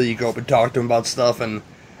folks are until you go up and talk to him about stuff. And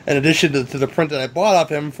in addition to the print that I bought off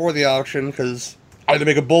him for the auction, because I had to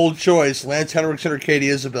make a bold choice, Lance Henriksen or Katie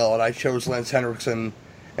Isabel, and I chose Lance Henriksen,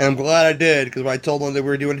 and I'm glad I did, because when I told him that we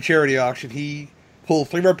were doing a charity auction, he pulled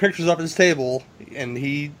 3 more pictures off his table, and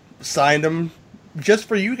he signed them just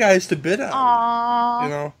for you guys to bid on. Aww. You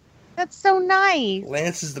know, that's so nice.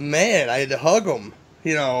 Lance is the man. I had to hug him.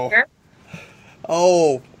 You know. Sure.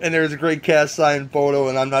 Oh, and there's a great cast signed photo,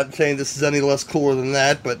 and I'm not saying this is any less cooler than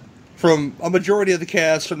that, but from a majority of the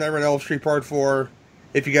cast from Nightmare on Elm Street Part 4,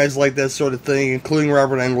 if you guys like that sort of thing, including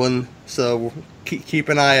Robert Englund, so keep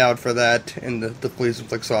an eye out for that in the Fleas and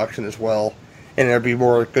Flicks auction as well, and there'll be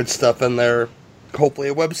more good stuff in there. Hopefully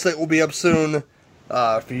a website will be up soon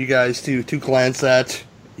for you guys to glance at,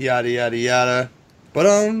 yada yada yada. But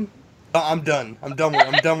I'm done. I'm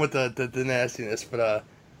done with the nastiness, but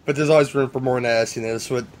there's always room for more nastiness.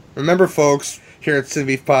 But remember, folks, here at Sin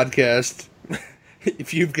Beef Podcast,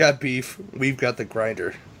 if you've got beef, we've got the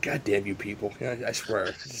grinder. God damn you people. I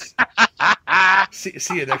swear.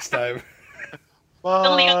 See you next time. Bye.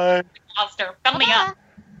 Fill me up, McAllister. Fill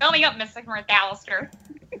me up, Mr. McAllister.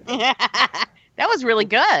 That was really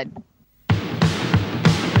good.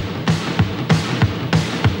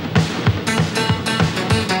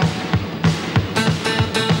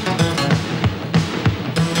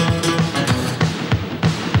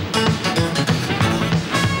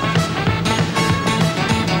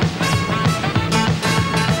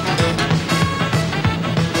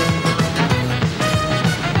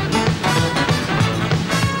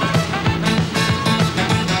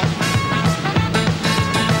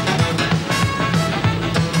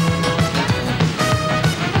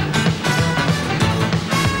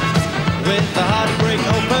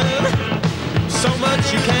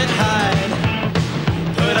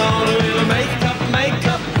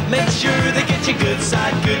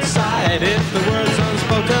 Good side, if the words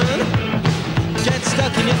unspoken get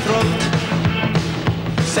stuck in your throat,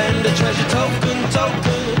 send a treasure token,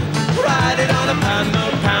 write it on a pound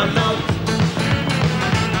note.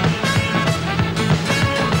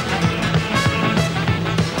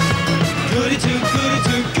 Goody two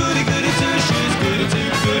shoes, goody two shoes.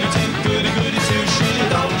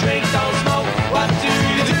 Don't drink, don't smoke, what do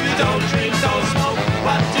you do? Don't drink, don't smoke,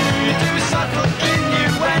 what do you do? Subtle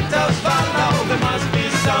innuendos follow. There must be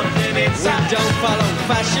something inside. We don't follow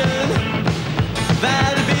fashion,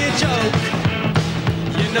 that'd be a joke.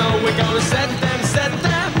 You know we're gonna set them,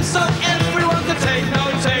 so everyone can take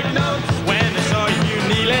note. When I saw you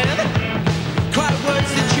kneeling, cry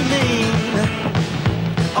words that you mean.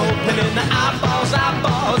 Opening the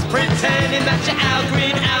eyeballs, pretending that you're Al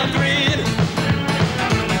Green.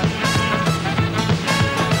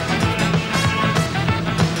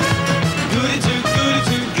 Goody two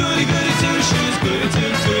shoes, goody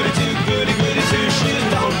two shoes.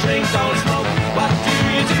 Don't drink, don't smoke, what do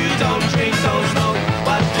you do? Don't drink, don't smoke,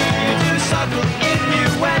 what do you do? Subtle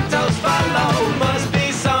innuendos follow, must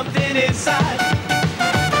be something inside.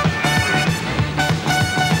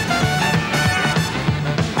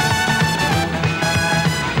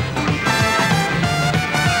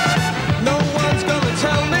 No one's gonna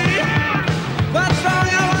tell me what's wrong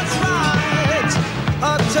or what's right,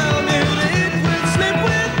 or tell me who to eat with, sleep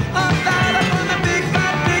with, or that up on the big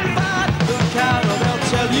fat. Look out or they'll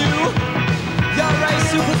tell you you're a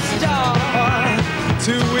superstar.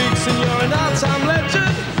 2 weeks and you're an all-time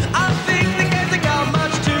legend. I think the games have gone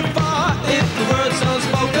much too far. If the words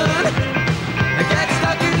unspoken get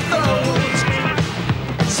stuck in your throat,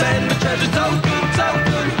 send a treasure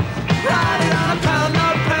token, write it on a pound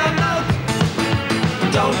note.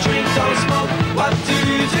 Don't drink, don't smoke, what do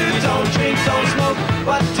you do? Don't drink, don't smoke,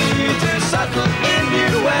 what do you do? Subtle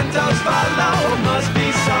innuendos follow, must be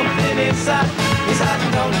something inside.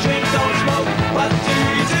 Don't drink, don't smoke, what do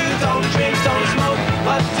you do? Don't drink, don't smoke,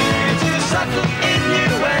 what do you do? Subtle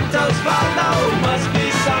innuendos follow, must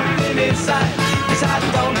be something inside.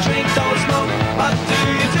 Don't drink, don't smoke, what do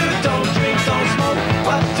you do? Don't drink, don't smoke,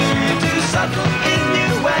 what do you do? Subtle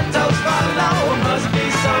innuendos follow, must be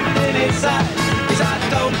something inside.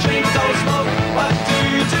 Don't drink, don't smoke, what do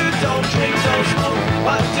you do? Don't drink, don't smoke,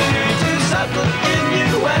 what do you do? Subtle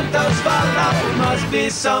innuendos follow, must be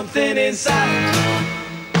something inside.